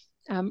 so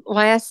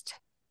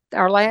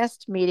our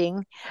last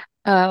meeting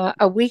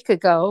a week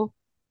ago.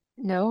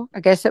 No, I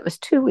guess it was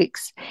 2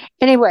 weeks.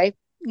 Anyway,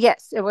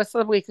 yes, it was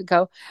a week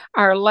ago.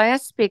 Our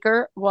last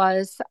speaker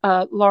was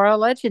Laura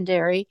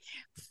Legendary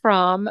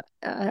from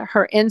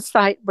her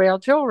Insight Braille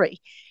Jewelry.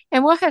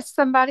 And we'll have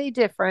somebody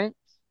different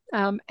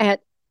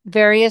at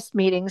various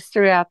meetings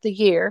throughout the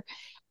year,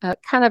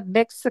 kind of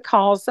mix the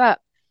calls up.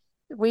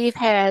 We've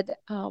had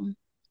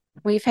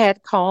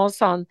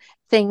calls on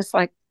things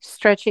like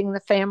stretching the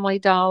family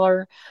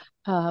dollar,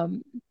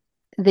 the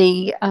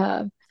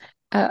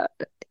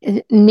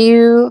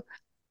new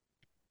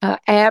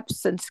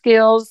apps and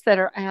skills that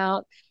are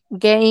out,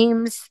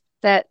 games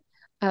that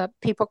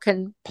people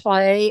can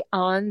play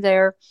on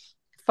their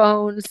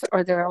phones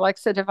or their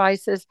Alexa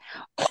devices,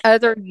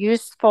 other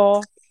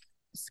useful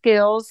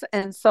skills,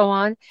 and so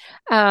on.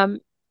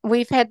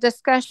 We've had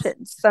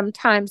discussions,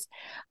 sometimes,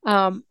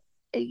 things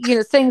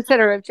that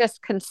are of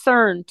just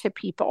concern to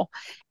people.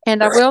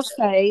 And I will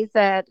say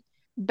that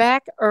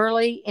back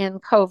early in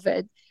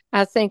COVID,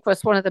 I think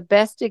was one of the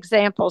best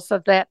examples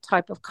of that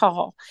type of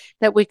call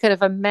that we could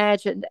have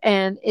imagined.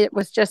 And it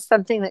was just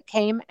something that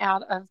came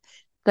out of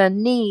the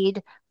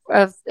need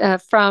of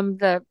from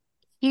the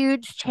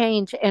huge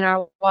change in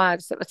our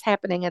lives that was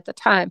happening at the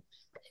time.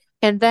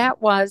 And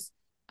that was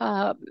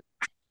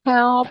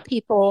how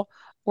people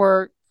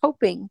were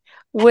coping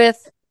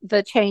with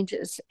the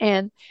changes,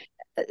 and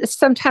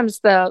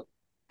sometimes the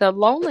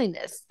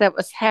loneliness that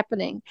was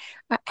happening,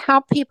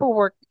 how people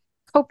were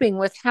coping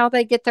with how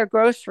they get their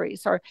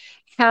groceries or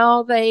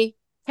how they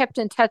kept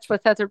in touch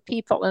with other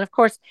people. And of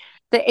course,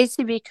 the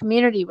ACB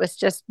community was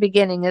just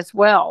beginning as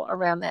well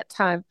around that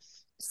time.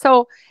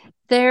 So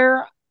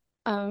there's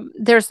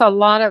a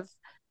lot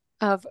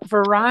of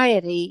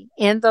variety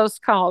in those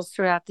calls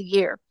throughout the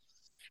year.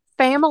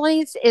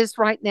 Families is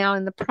right now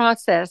in the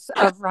process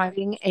of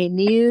writing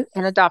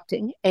and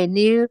adopting a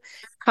new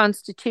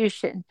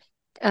constitution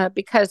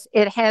because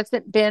it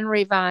hasn't been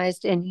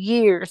revised in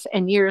years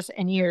and years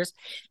and years.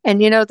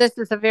 And, this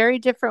is a very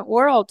different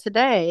world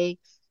today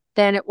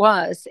than it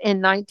was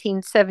in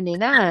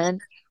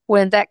 1979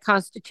 when that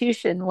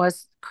constitution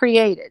was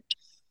created.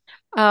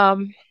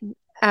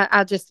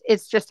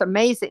 It's just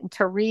amazing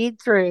to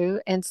read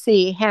through and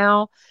see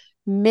how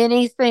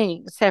many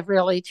things have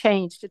really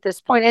changed at this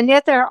point. And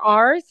yet there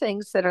are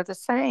things that are the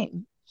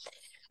same.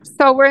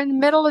 So we're in the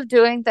middle of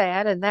doing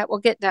that, and that will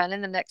get done in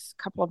the next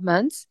couple of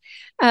months.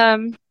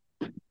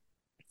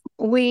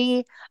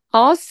 We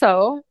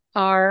also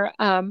are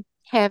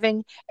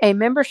having a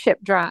membership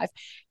drive.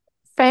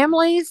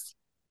 Families,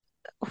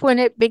 when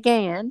it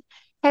began,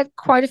 had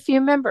quite a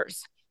few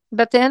members.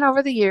 But then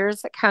over the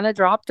years, it kind of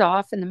dropped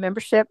off and the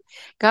membership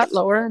got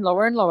lower and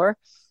lower and lower.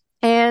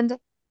 And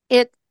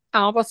it,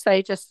 I will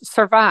say, just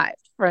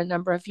survived for a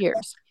number of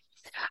years.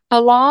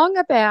 Along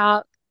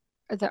about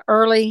the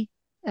early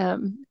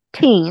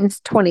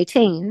teens, 20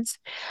 teens,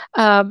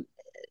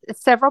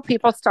 several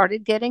people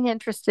started getting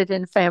interested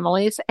in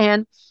families,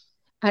 and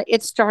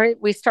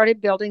we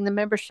started building the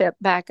membership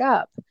back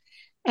up.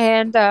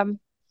 And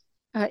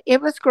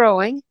it was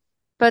growing,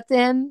 but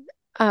then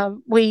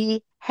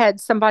we had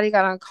somebody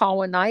got on a call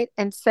one night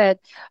and said,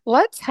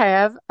 let's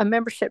have a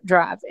membership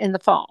drive in the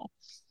fall.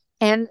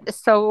 And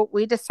so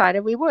we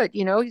decided we would.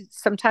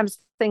 Sometimes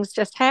things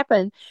just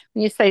happen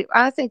when you say,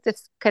 I think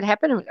this could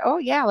happen. And oh,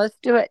 yeah, let's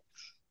do it.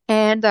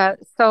 And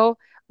so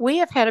we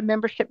have had a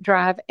membership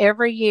drive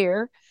every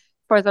year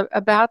for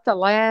about the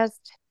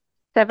last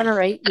 7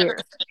 or 8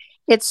 years.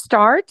 It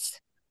starts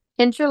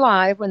in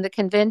July when the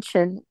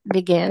convention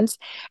begins,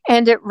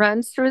 and it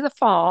runs through the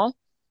fall.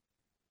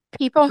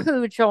 People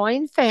who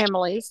join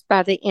families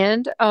by the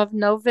end of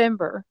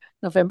November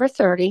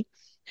 30,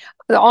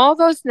 all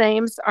those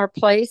names are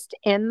placed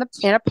in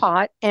a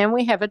pot, and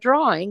we have a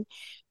drawing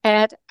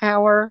at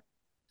our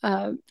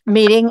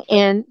meeting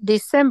in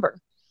December.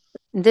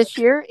 This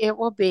year, it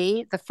will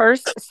be the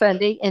first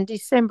Sunday in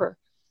December.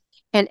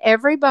 And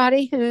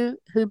everybody who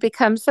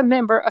becomes a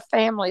member of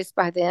families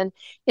by then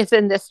is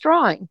in this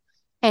drawing.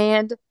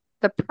 And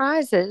the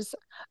prizes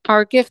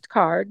are gift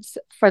cards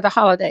for the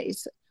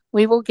holidays.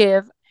 We will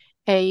give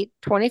a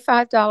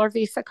 $25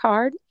 Visa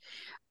card.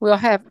 We'll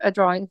have a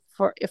drawing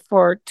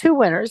for 2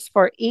 winners,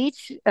 for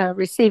each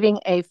receiving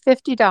a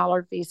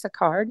 $50 Visa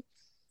card.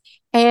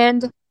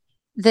 And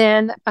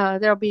then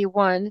there'll be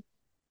one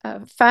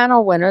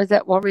final winner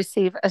that will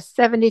receive a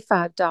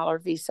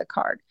 $75 Visa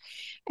card.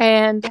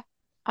 And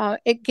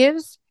it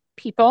gives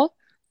people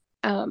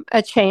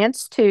a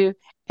chance to,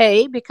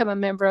 A, become a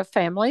member of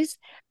families,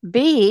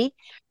 B,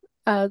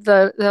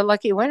 the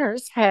lucky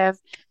winners have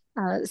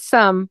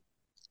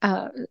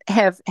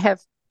have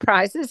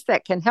prizes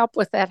that can help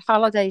with that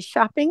holiday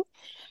shopping.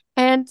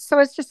 And so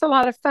it's just a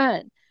lot of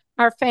fun.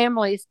 Our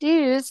family's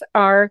dues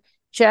are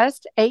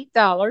just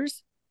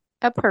 $8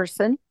 a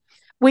person.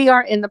 We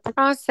are in the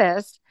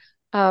process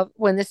of,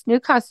 when this new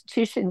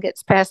constitution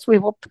gets passed, we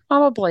will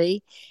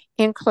probably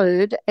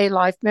include a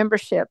life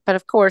membership. But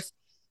of course,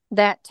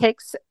 that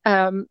takes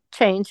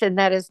change, and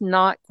that is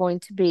not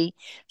going to be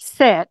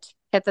set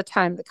at the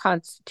time the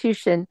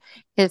Constitution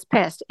is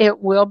passed. It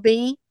will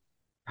be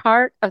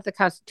part of the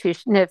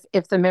Constitution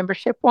if the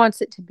membership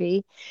wants it to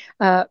be,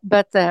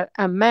 but the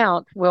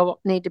amount will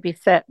need to be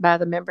set by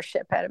the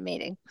membership at a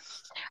meeting.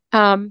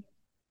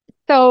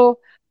 So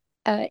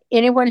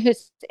anyone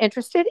who's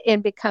interested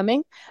in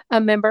becoming a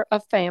member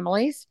of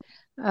families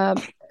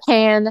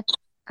can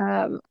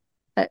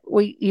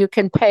you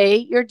can pay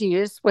your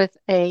dues with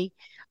a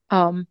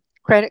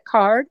credit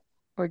card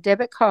or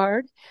debit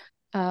card.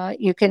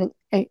 You can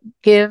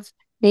give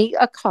me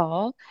a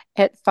call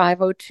at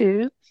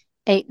 502-897-1472,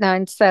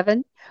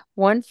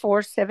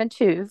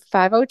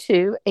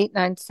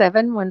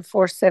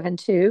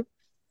 502-897-1472,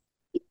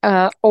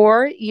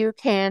 or you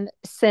can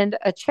send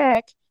a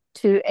check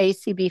to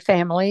ACB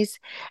Families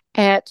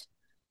at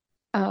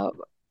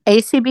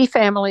ACB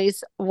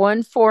Families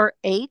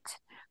 148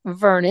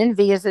 Vernon,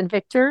 V as in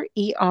Victor,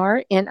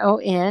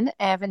 ERNON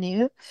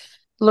Avenue,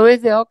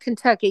 Louisville,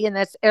 Kentucky, and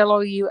that's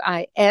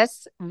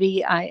LOUISVILLE,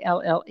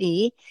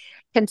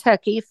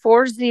 Kentucky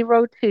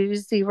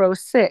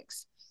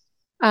 40206.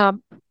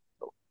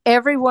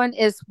 Everyone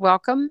is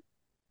welcome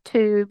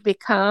to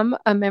become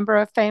a member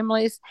of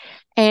families.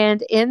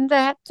 And in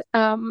that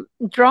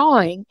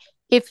drawing,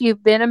 if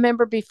you've been a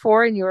member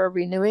before and you're a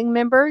renewing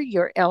member,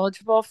 you're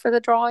eligible for the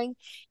drawing.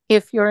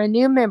 If you're a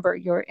new member,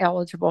 you're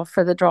eligible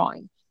for the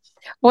drawing.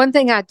 One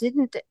thing I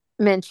didn't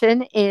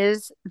mention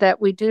is that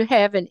we do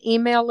have an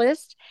email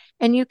list,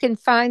 and you can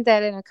find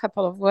that in a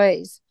couple of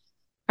ways.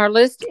 Our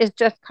list is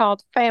just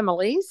called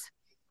Families,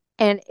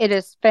 and it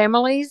is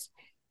families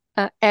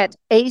at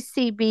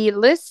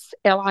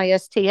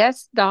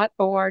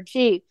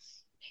acblists.org.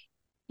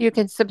 You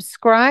can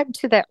subscribe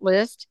to that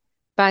list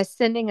by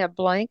sending a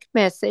blank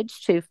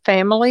message to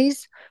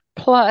Families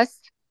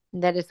Plus,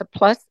 that is a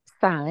plus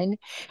sign,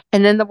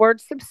 and then the word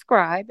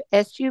subscribe,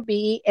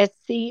 SUBSCRIBE,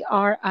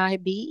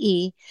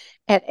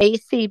 at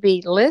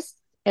acblists.org.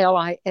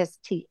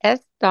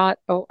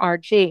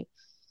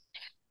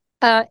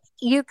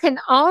 You can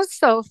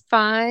also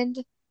find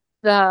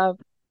the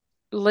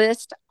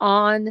list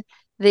on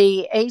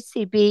the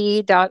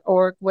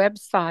acb.org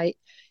website.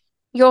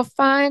 You'll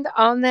find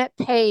on that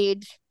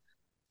page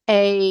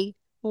a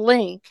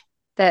link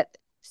that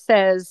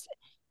says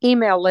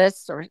email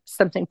lists or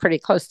something pretty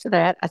close to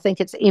that. I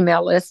think it's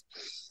email lists.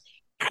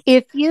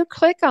 If you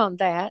click on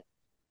that,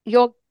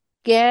 you'll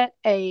get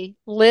a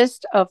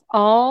list of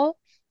all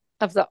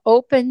of the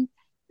open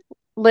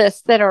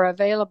lists that are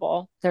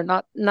available. They're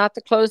not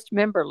the closed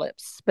member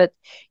lists, but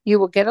you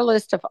will get a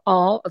list of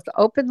all of the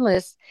open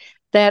lists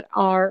that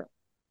are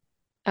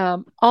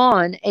on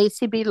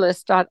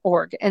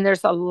acblist.org. And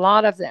there's a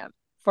lot of them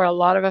for a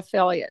lot of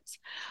affiliates,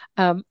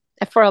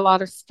 for a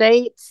lot of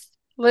states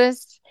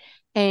lists,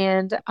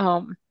 and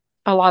a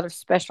lot of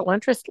special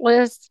interest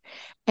lists,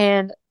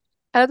 and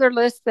other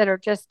lists that are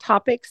just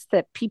topics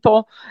that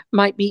people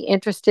might be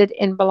interested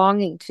in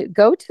belonging to.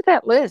 Go to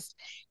that list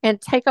and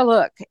take a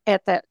look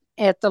at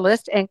the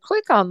list and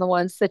click on the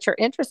ones that you're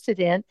interested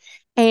in,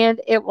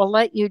 and it will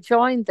let you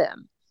join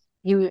them.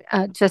 You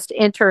just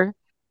enter,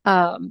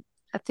 I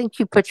think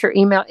you put your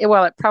email,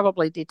 well, it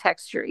probably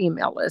detects your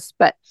email list,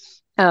 but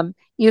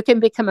you can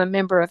become a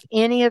member of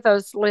any of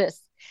those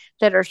lists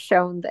that are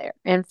shown there.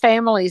 And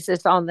families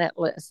is on that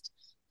list.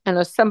 I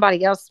know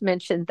somebody else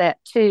mentioned that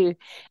too.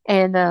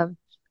 And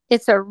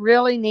it's a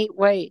really neat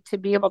way to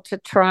be able to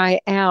try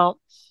out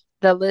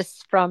the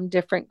lists from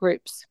different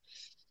groups.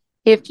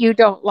 If you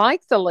don't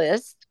like the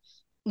list,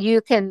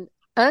 you can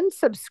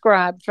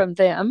unsubscribe from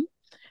them,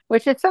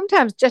 which is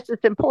sometimes just as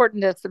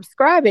important as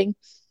subscribing.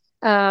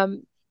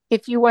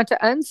 If you want to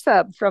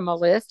unsub from a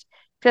list,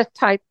 just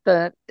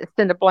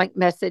send a blank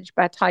message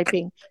by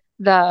typing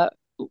the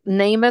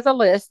name of the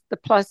list, the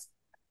plus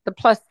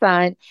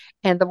sign,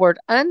 and the word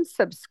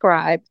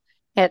unsubscribe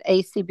at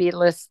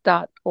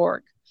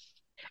acblist.org.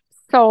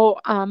 So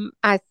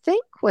I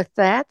think with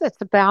that,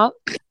 that's about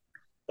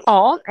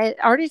all.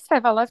 Artie,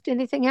 have I left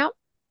anything out?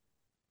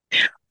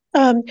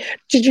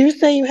 Did you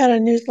say you had a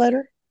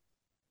newsletter?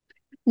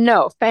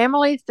 No,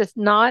 Families does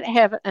not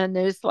have a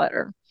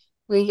newsletter.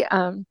 We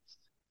have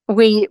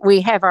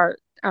our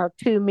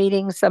 2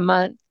 meetings a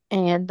month,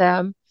 and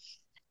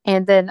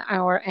then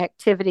our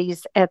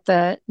activities at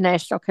the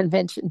national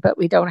convention, but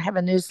we don't have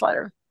a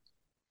newsletter.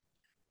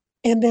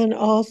 And then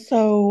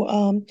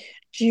also,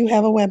 do you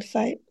have a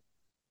website?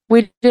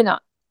 We do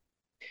not.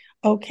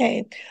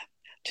 Okay.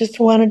 Just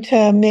wanted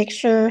to make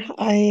sure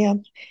I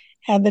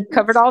had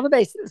covered all the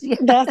bases. Yeah.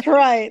 That's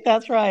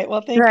right.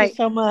 Well, thank you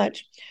so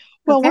much.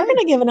 Well, Okay. We're going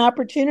to give an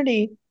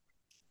opportunity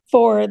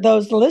for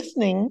those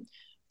listening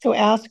to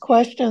ask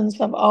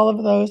questions of all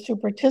of those who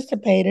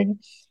participated.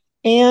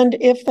 And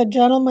if the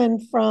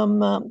gentleman from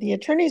the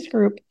attorneys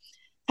group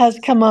has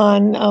come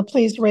on,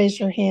 please raise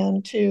your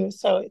hand too,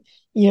 so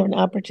you have an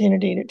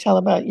opportunity to tell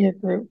about your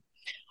group.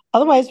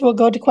 Otherwise, we'll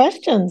go to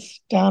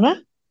questions.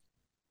 Donna?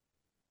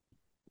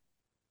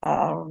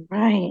 All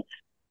right.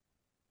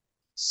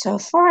 So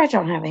far, I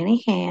don't have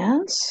any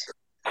hands.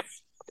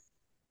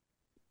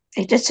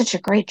 They did such a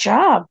great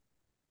job.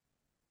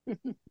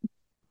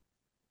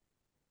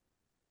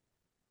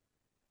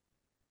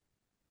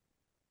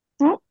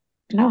 Oh,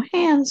 no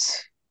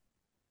hands.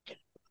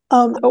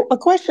 A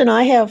question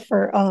I have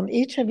for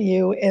each of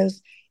you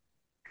is,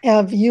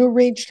 have you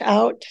reached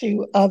out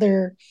to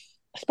other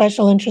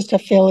special interest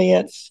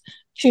affiliates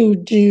to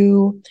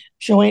do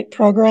joint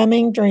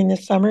programming during the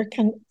summer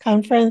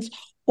conference,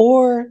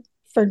 or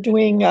for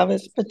doing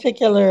this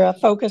particular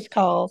focus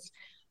calls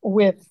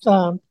with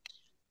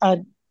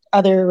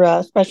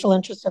other special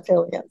interest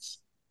affiliates?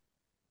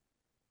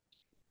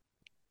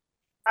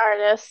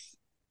 Artists.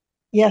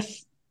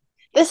 Yes.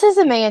 This is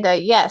Amanda.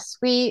 Yes,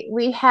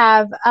 we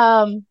have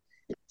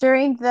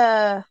during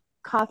the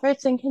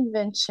conference and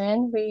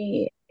convention,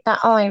 we not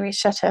only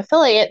reached out to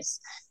affiliates,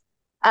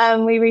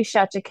 we reached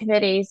out to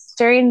committees.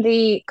 During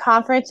the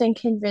conference and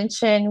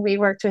convention, we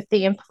worked with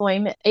the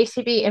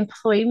ACB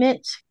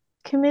Employment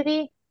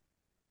Committee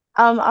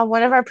on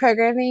one of our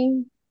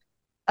programming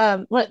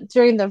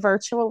during the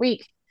virtual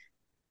week.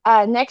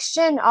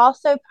 NextGen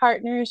also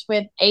partners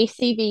with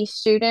ACB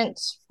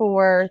students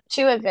for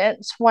 2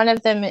 events. One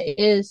of them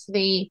is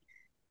the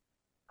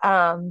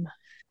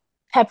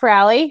pep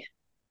rally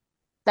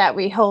that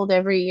we hold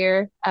every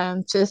year,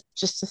 just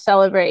to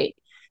celebrate.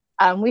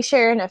 We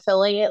share an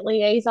affiliate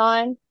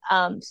liaison.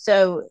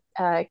 So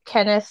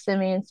Kenneth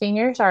Simeon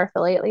Sr. is our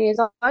affiliate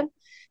liaison,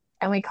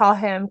 and we call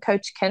him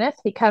Coach Kenneth.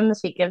 He comes,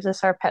 he gives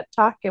us our pep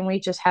talk, and we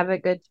just have a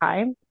good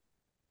time.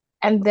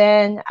 And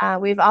then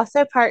we've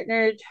also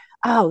partnered,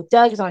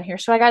 Doug's on here,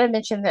 so I got to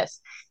mention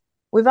this.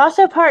 We've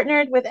also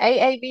partnered with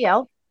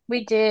AABL.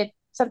 We did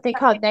something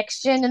called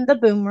Next Gen and the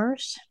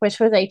Boomers, which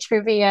was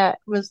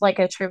like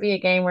a trivia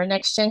game where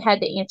Next Gen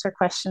had to answer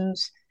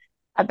questions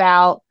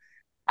about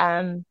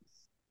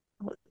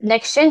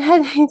Next Gen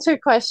had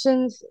answered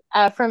questions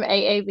from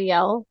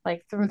AABL,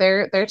 like from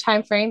their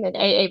time frame, and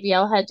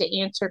AABL had to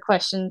answer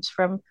questions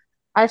from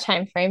our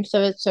time frame.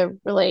 So it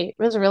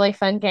was a really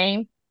fun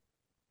game.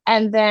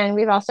 And then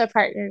we've also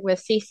partnered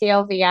with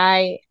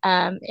CCLVI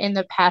in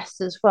the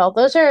past as well.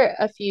 Those are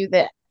a few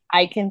that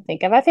I can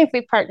think of. I think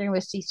we partnered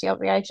with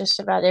CCLVI just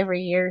about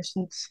every year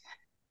since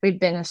we've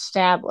been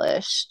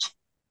established.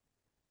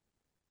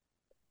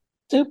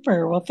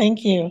 Super. Well,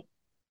 thank you.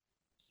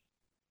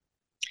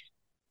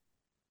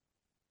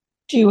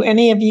 Do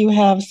any of you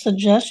have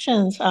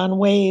suggestions on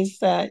ways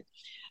that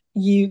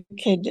you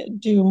could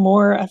do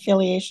more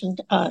affiliation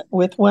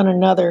with one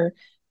another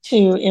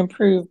to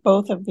improve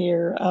both of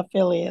your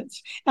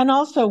affiliates and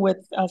also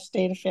with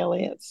state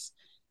affiliates?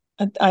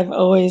 I've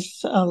always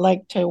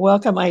liked to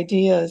welcome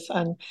ideas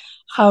on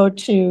how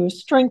to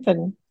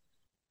strengthen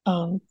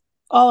all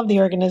of the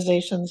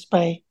organizations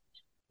by,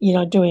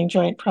 doing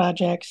joint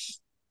projects.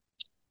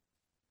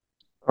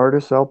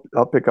 Artis, I'll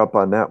pick up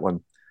on that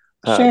one.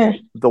 Sure.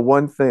 The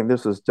one thing,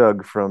 this is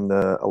Doug from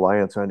the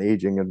Alliance on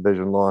Aging and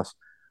Vision Loss.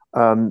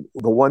 The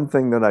one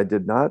thing that I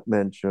did not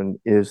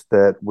mention is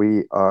that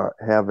we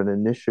have an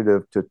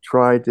initiative to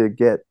try to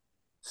get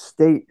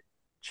state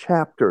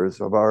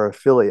chapters of our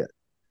affiliate.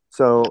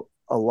 So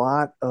a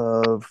lot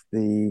of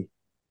the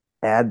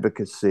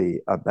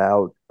advocacy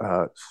about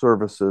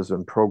services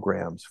and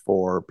programs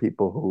for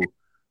people who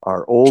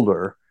are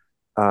older,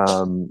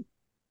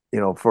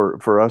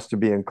 for us to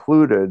be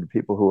included,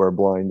 people who are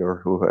blind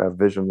or who have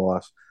vision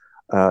loss,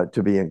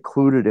 to be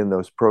included in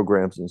those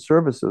programs and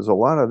services, a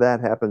lot of that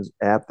happens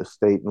at the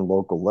state and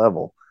local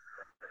level.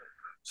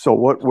 So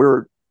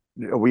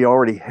we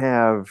already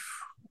have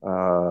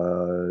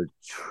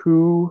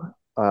two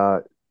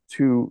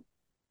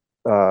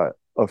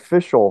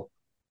official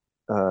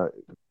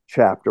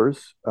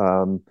chapters,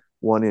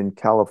 one in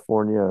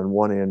California and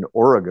one in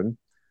Oregon.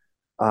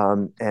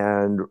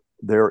 And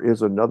there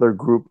is another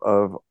group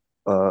of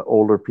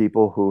older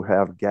people who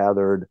have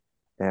gathered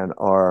and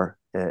are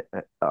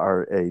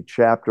a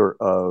chapter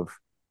of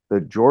the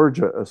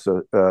Georgia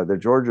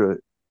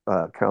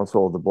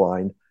Council of the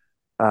Blind,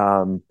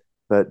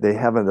 but they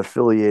haven't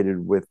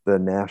affiliated with the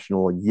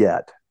national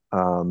yet.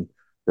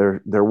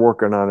 They're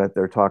working on it.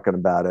 They're talking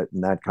about it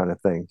and that kind of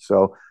thing.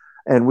 So,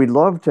 and we'd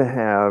love to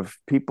have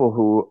people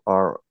who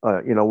are,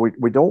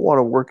 we don't want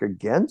to work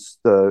against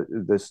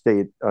the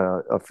state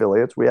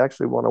affiliates. We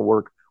actually want to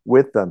work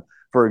with them.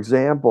 For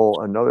example,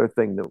 another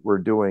thing that we're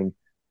doing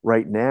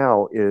right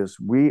now is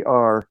we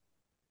are,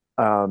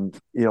 I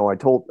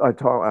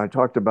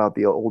talked about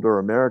the Older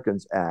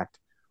Americans Act.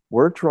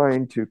 We're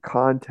trying to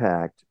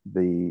contact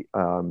the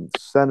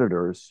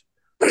senators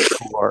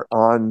who are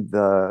on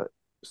the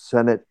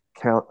Senate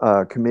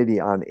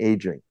Committee on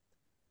Aging.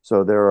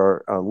 So there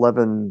are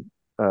 11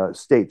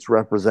 states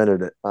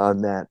represented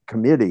on that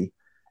committee,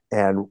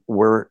 and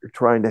we're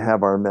trying to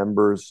have our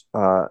members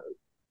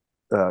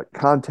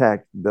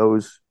contact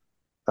those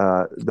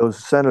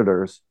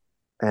senators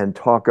and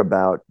talk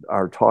about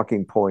our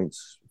talking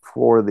points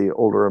for the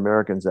Older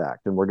Americans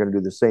Act. And we're going to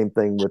do the same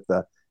thing with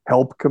the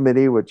HELP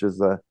Committee, which is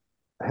the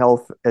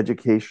Health,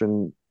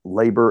 Education,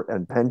 Labor,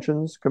 and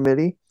Pensions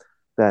Committee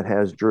that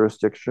has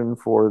jurisdiction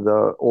for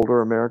the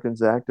Older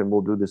Americans Act. And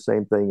we'll do the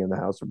same thing in the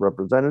House of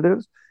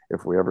Representatives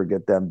if we ever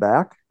get them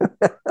back.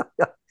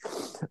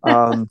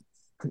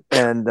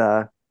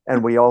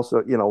 And we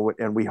also,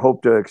 and we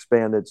hope to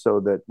expand it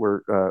so that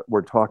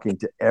we're talking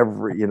to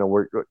every,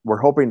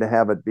 we're hoping to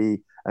have it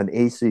be an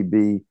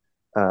ACB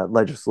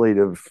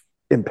legislative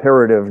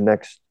imperative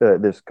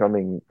this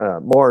coming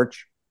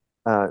March,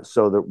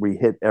 so that we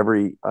hit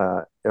every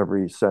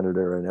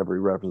senator and every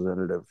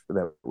representative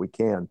that we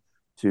can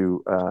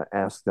to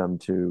ask them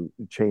to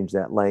change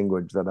that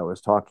language that I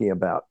was talking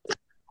about.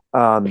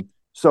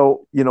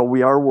 So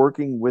we are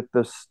working with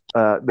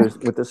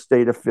with the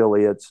state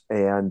affiliates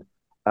and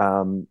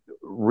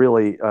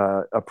really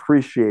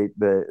appreciate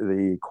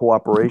the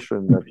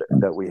cooperation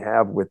that we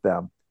have with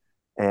them.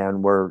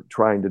 And we're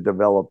trying to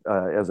develop,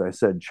 as I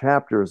said,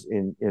 chapters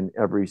in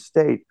every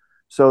state,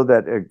 so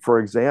that, for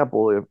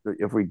example,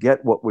 if we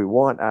get what we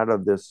want out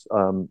of this,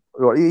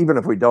 or even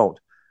if we don't,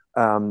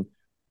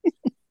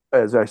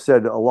 as I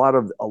said, a lot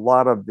of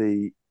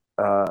the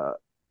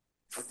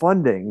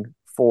funding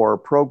for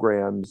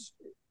programs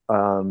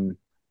in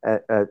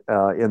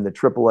the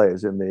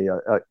AAAs, in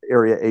the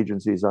area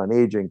agencies on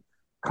aging,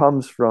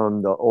 comes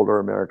from the Older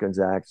Americans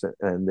Act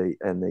and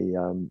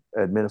the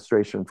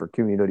Administration for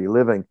Community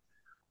Living.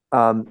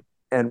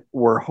 And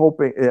we're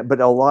hoping, but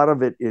a lot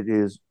of it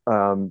is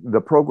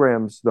the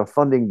programs, the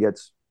funding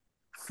gets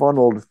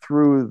funneled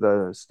through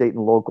the state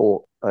and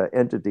local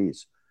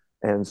entities.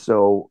 And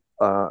so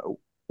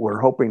we're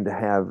hoping to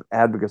have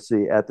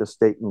advocacy at the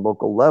state and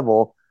local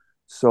level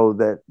so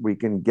that we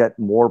can get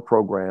more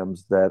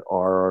programs that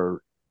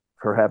are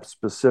perhaps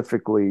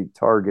specifically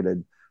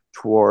targeted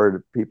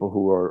toward people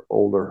who are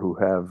older, who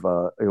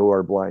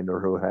are blind, or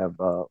who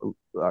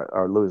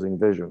are losing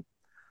vision.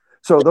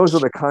 So those are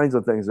the kinds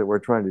of things that we're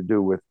trying to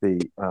do with the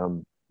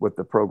with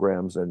the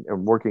programs and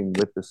working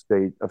with the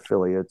state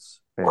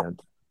affiliates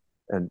and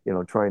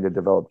trying to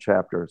develop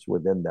chapters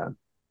within them.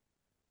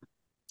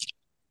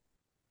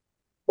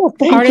 Well,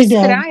 thank Artist, you,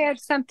 could Doug. I add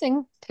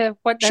something to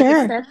what Doug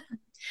Sure. has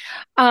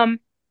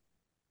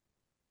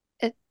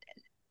said?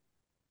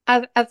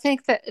 I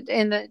think that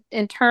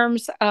in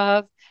terms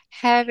of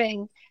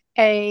having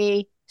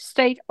a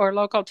state or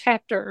local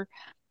chapter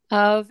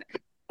of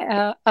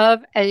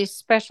a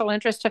special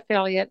interest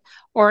affiliate,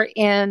 or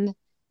in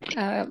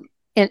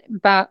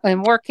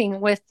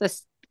working with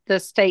the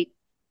state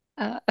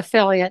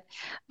affiliate,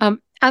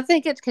 I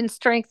think it can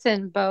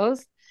strengthen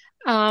both.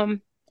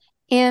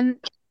 In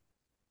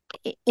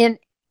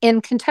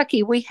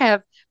Kentucky, we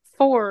have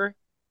four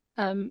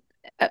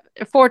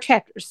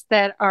chapters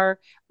that are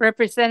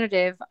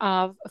representative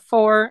of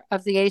four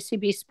of the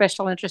ACB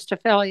special interest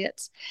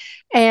affiliates,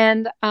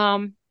 and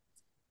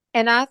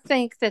I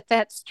think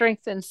that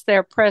strengthens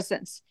their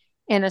presence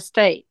in a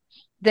state.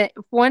 That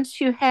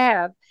once you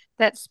have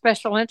that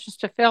special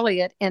interest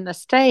affiliate in the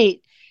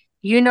state,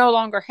 you no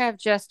longer have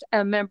just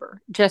a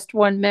member, just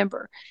one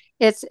member.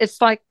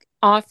 It's like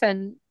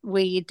often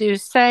we do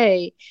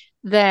say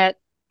that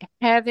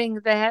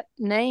having that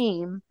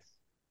name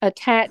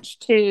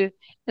attached to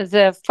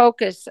the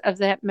focus of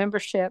that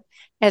membership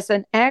as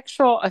an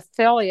actual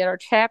affiliate or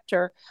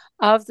chapter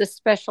of the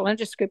special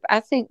interest group,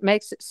 I think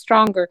makes it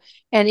stronger.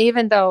 And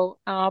even though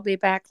I'll be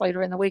back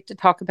later in the week to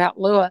talk about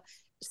LUA,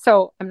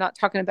 so I'm not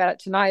talking about it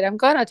tonight, I'm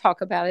going to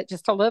talk about it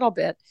just a little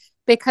bit,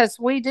 because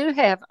we do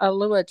have a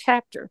LUA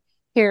chapter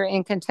here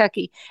in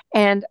Kentucky.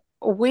 And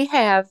we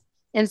have,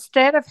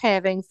 instead of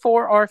having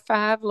 4 or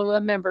 5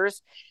 LUA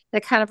members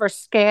that kind of are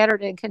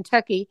scattered in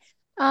Kentucky,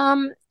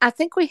 I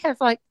think we have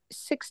like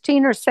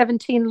 16 or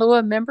 17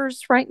 LUA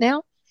members right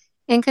now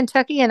in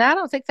Kentucky, and I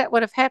don't think that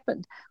would have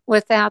happened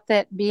without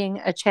that being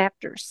a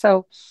chapter.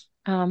 So,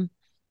 I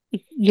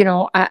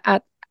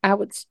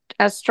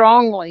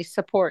strongly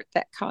support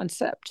that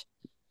concept.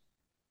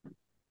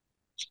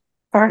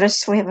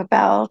 Artists, we have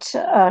about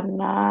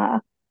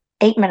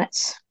 8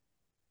 minutes.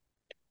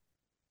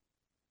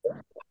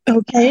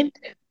 Okay.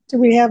 Do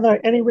we have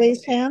any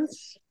raised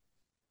hands?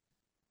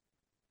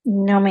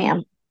 No,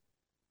 ma'am.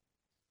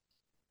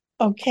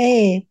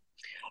 Okay.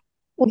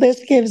 Well,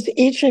 this gives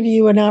each of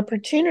you an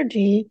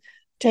opportunity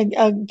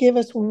to give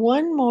us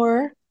one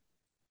more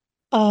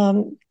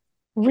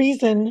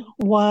reason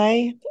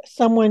why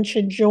someone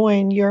should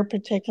join your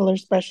particular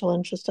special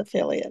interest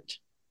affiliate.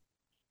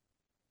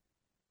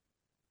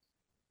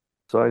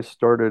 So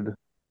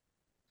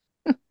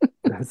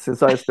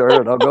since I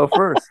started, I'll go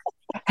first.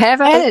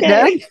 Have at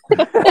it,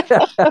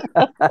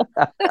 Doug.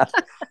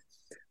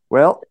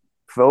 Well,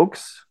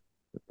 folks,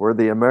 we're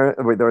the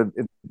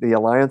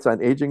Alliance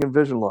on Aging and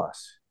Vision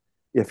Loss.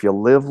 If you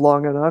live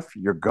long enough,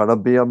 you're gonna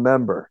be a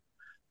member.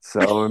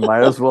 So we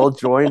might as well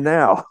join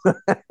now.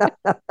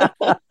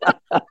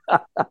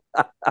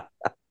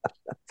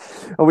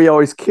 We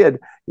always kid,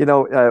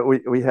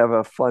 we have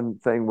a fun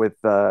thing with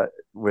the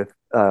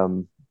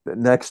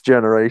next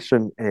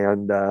generation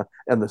and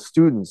the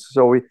students.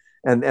 So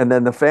and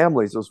then the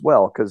families as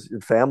well, because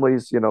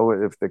families,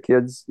 if the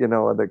kids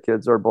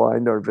are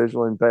blind or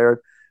visually impaired,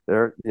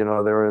 they're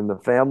in the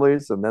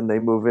families, and then they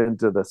move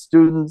into the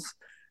students,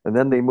 and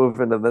then they move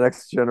into the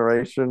next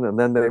generation, and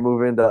then they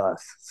move into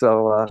us.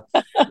 So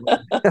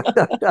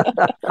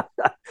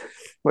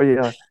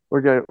we're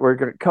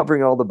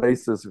covering all the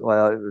bases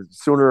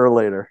sooner or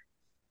later.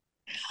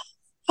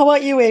 How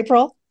about you,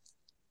 April?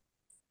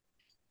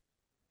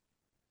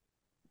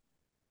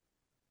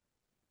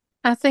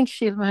 I think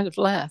she might have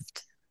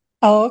left.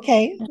 Oh,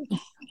 okay.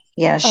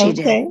 Yeah, she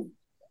did.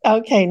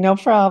 Okay, no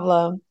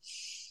problem.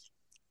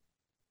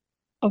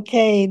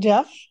 Okay,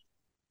 Jeff?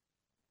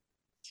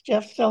 Is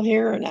Jeff still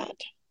here or not?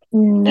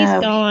 No.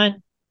 He's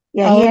gone.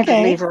 Yeah, he had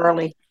to leave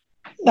early.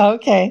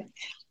 Okay.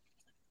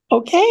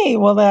 Okay,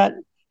 well, that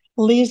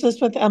leaves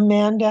us with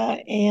Amanda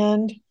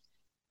and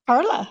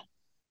Carla.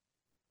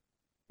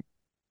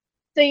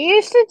 So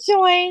you should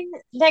join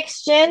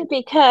Next Gen,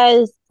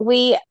 because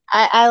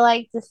I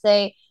like to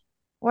say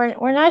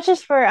we're not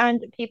just for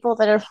people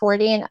that are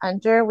 40 and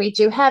under. We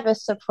do have a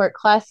support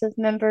class of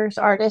members,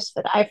 artists,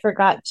 that I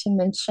forgot to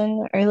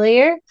mention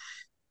earlier.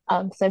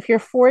 So if you're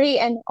 40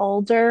 and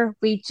older,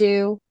 we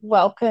do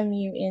welcome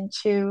you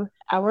into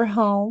our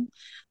home.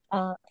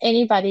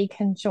 Anybody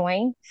can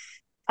join.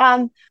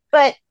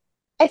 But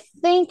I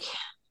think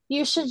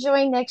you should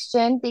join Next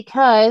Gen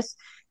because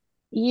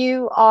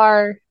you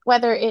are,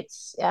 whether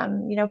it's,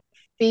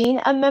 being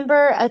a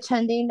member,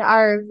 attending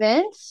our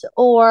events,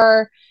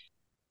 or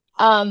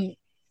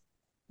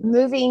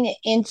moving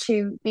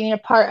into being a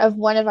part of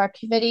one of our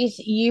committees,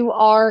 you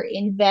are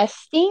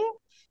investing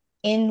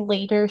in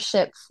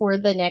leadership for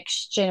the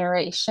next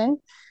generation.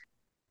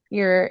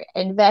 You're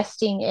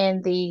investing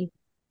in the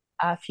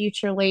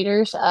future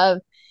leaders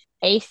of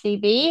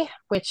ACB,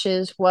 which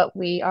is what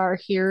we are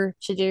here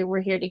to do.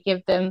 We're here to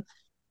give them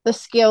the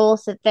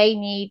skills that they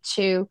need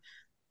to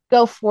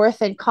go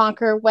forth and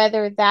conquer,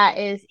 whether that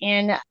is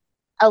in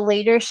a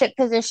leadership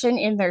position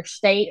in their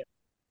state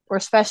or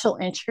special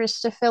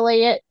interest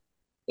affiliate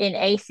in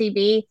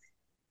ACB,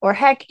 or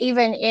heck,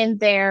 even in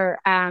their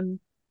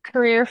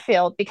career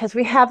field, because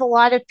we have a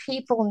lot of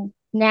people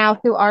now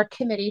who are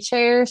committee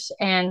chairs,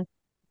 and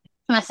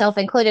myself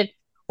included.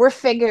 We're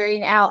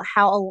figuring out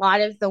how a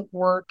lot of the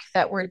work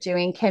that we're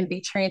doing can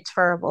be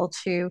transferable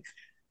to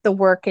the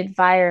work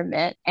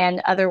environment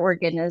and other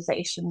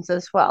organizations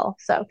as well.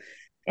 So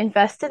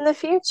invest in the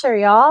future,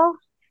 y'all.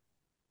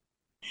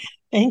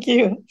 Thank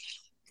you.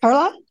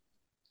 Carla?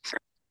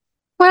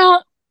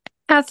 Well,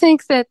 I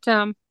think that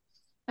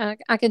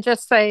I can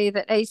just say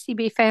that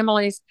ACB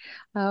families,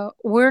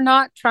 we're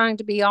not trying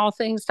to be all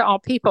things to all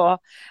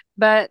people,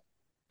 but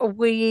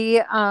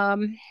we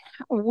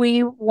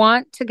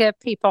want to give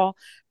people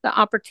the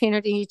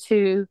opportunity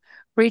to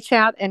reach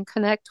out and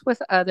connect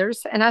with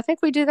others, and I think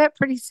we do that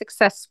pretty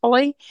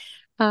successfully.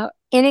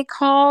 Any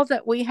call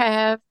that we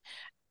have,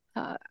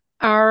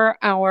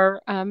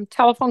 our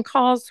telephone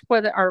calls,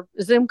 whether our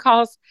Zoom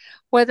calls,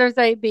 whether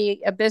they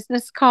be a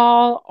business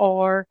call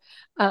or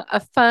a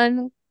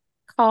fun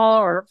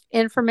call or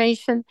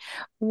information,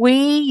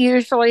 we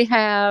usually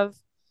have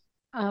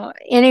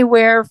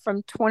anywhere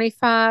from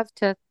 25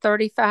 to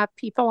 35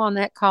 people on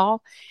that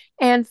call.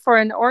 And for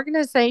an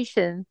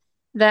organization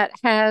that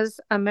has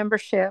a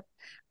membership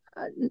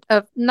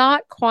of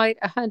not quite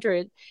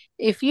 100,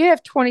 if you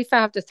have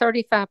 25 to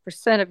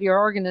 35% of your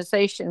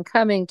organization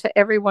coming to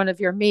every one of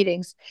your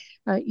meetings,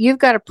 you've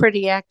got a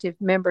pretty active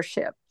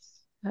membership.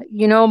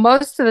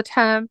 Most of the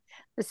time,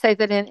 they say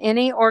that in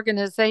any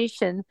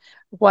organization,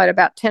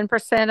 about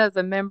 10% of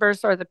the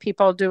members or the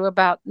people do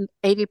about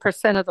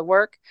 80% of the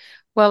work.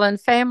 Well, in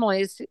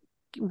families,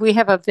 we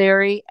have a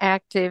very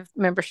active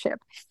membership.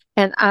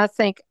 And I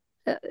think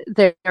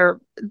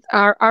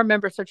our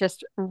members are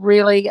just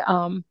really,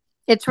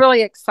 it's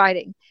really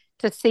exciting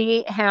to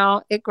see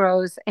how it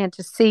grows and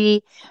to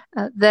see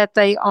that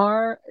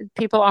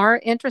people are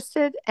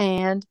interested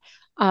and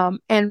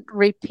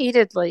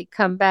repeatedly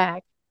come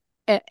back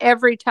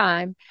every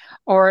time,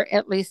 or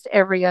at least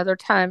every other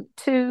time,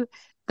 to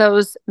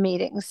those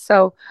meetings.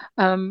 So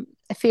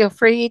feel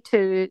free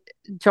to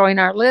join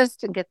our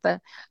list and get the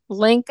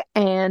link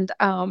and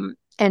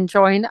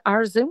join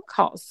our Zoom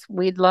calls.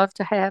 We'd love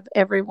to have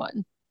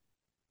everyone.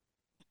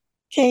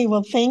 Okay,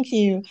 well, thank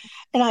you.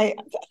 And I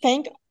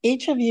thank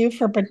each of you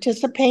for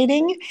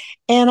participating.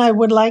 And I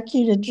would like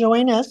you to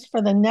join us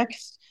for the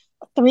next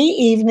 3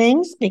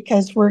 evenings,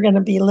 because we're going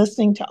to be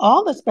listening to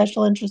all the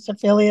special interest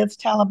affiliates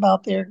tell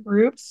about their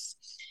groups,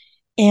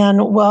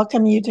 and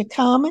welcome you to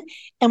come.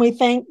 And we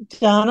thank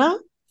Donna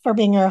for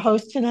being our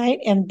host tonight,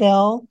 and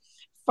Bill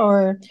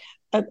for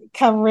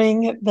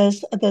covering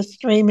the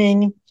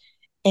streaming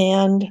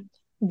and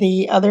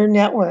the other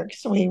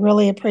networks. We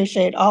really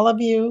appreciate all of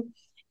you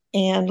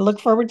and look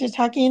forward to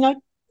talking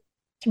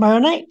tomorrow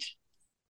night.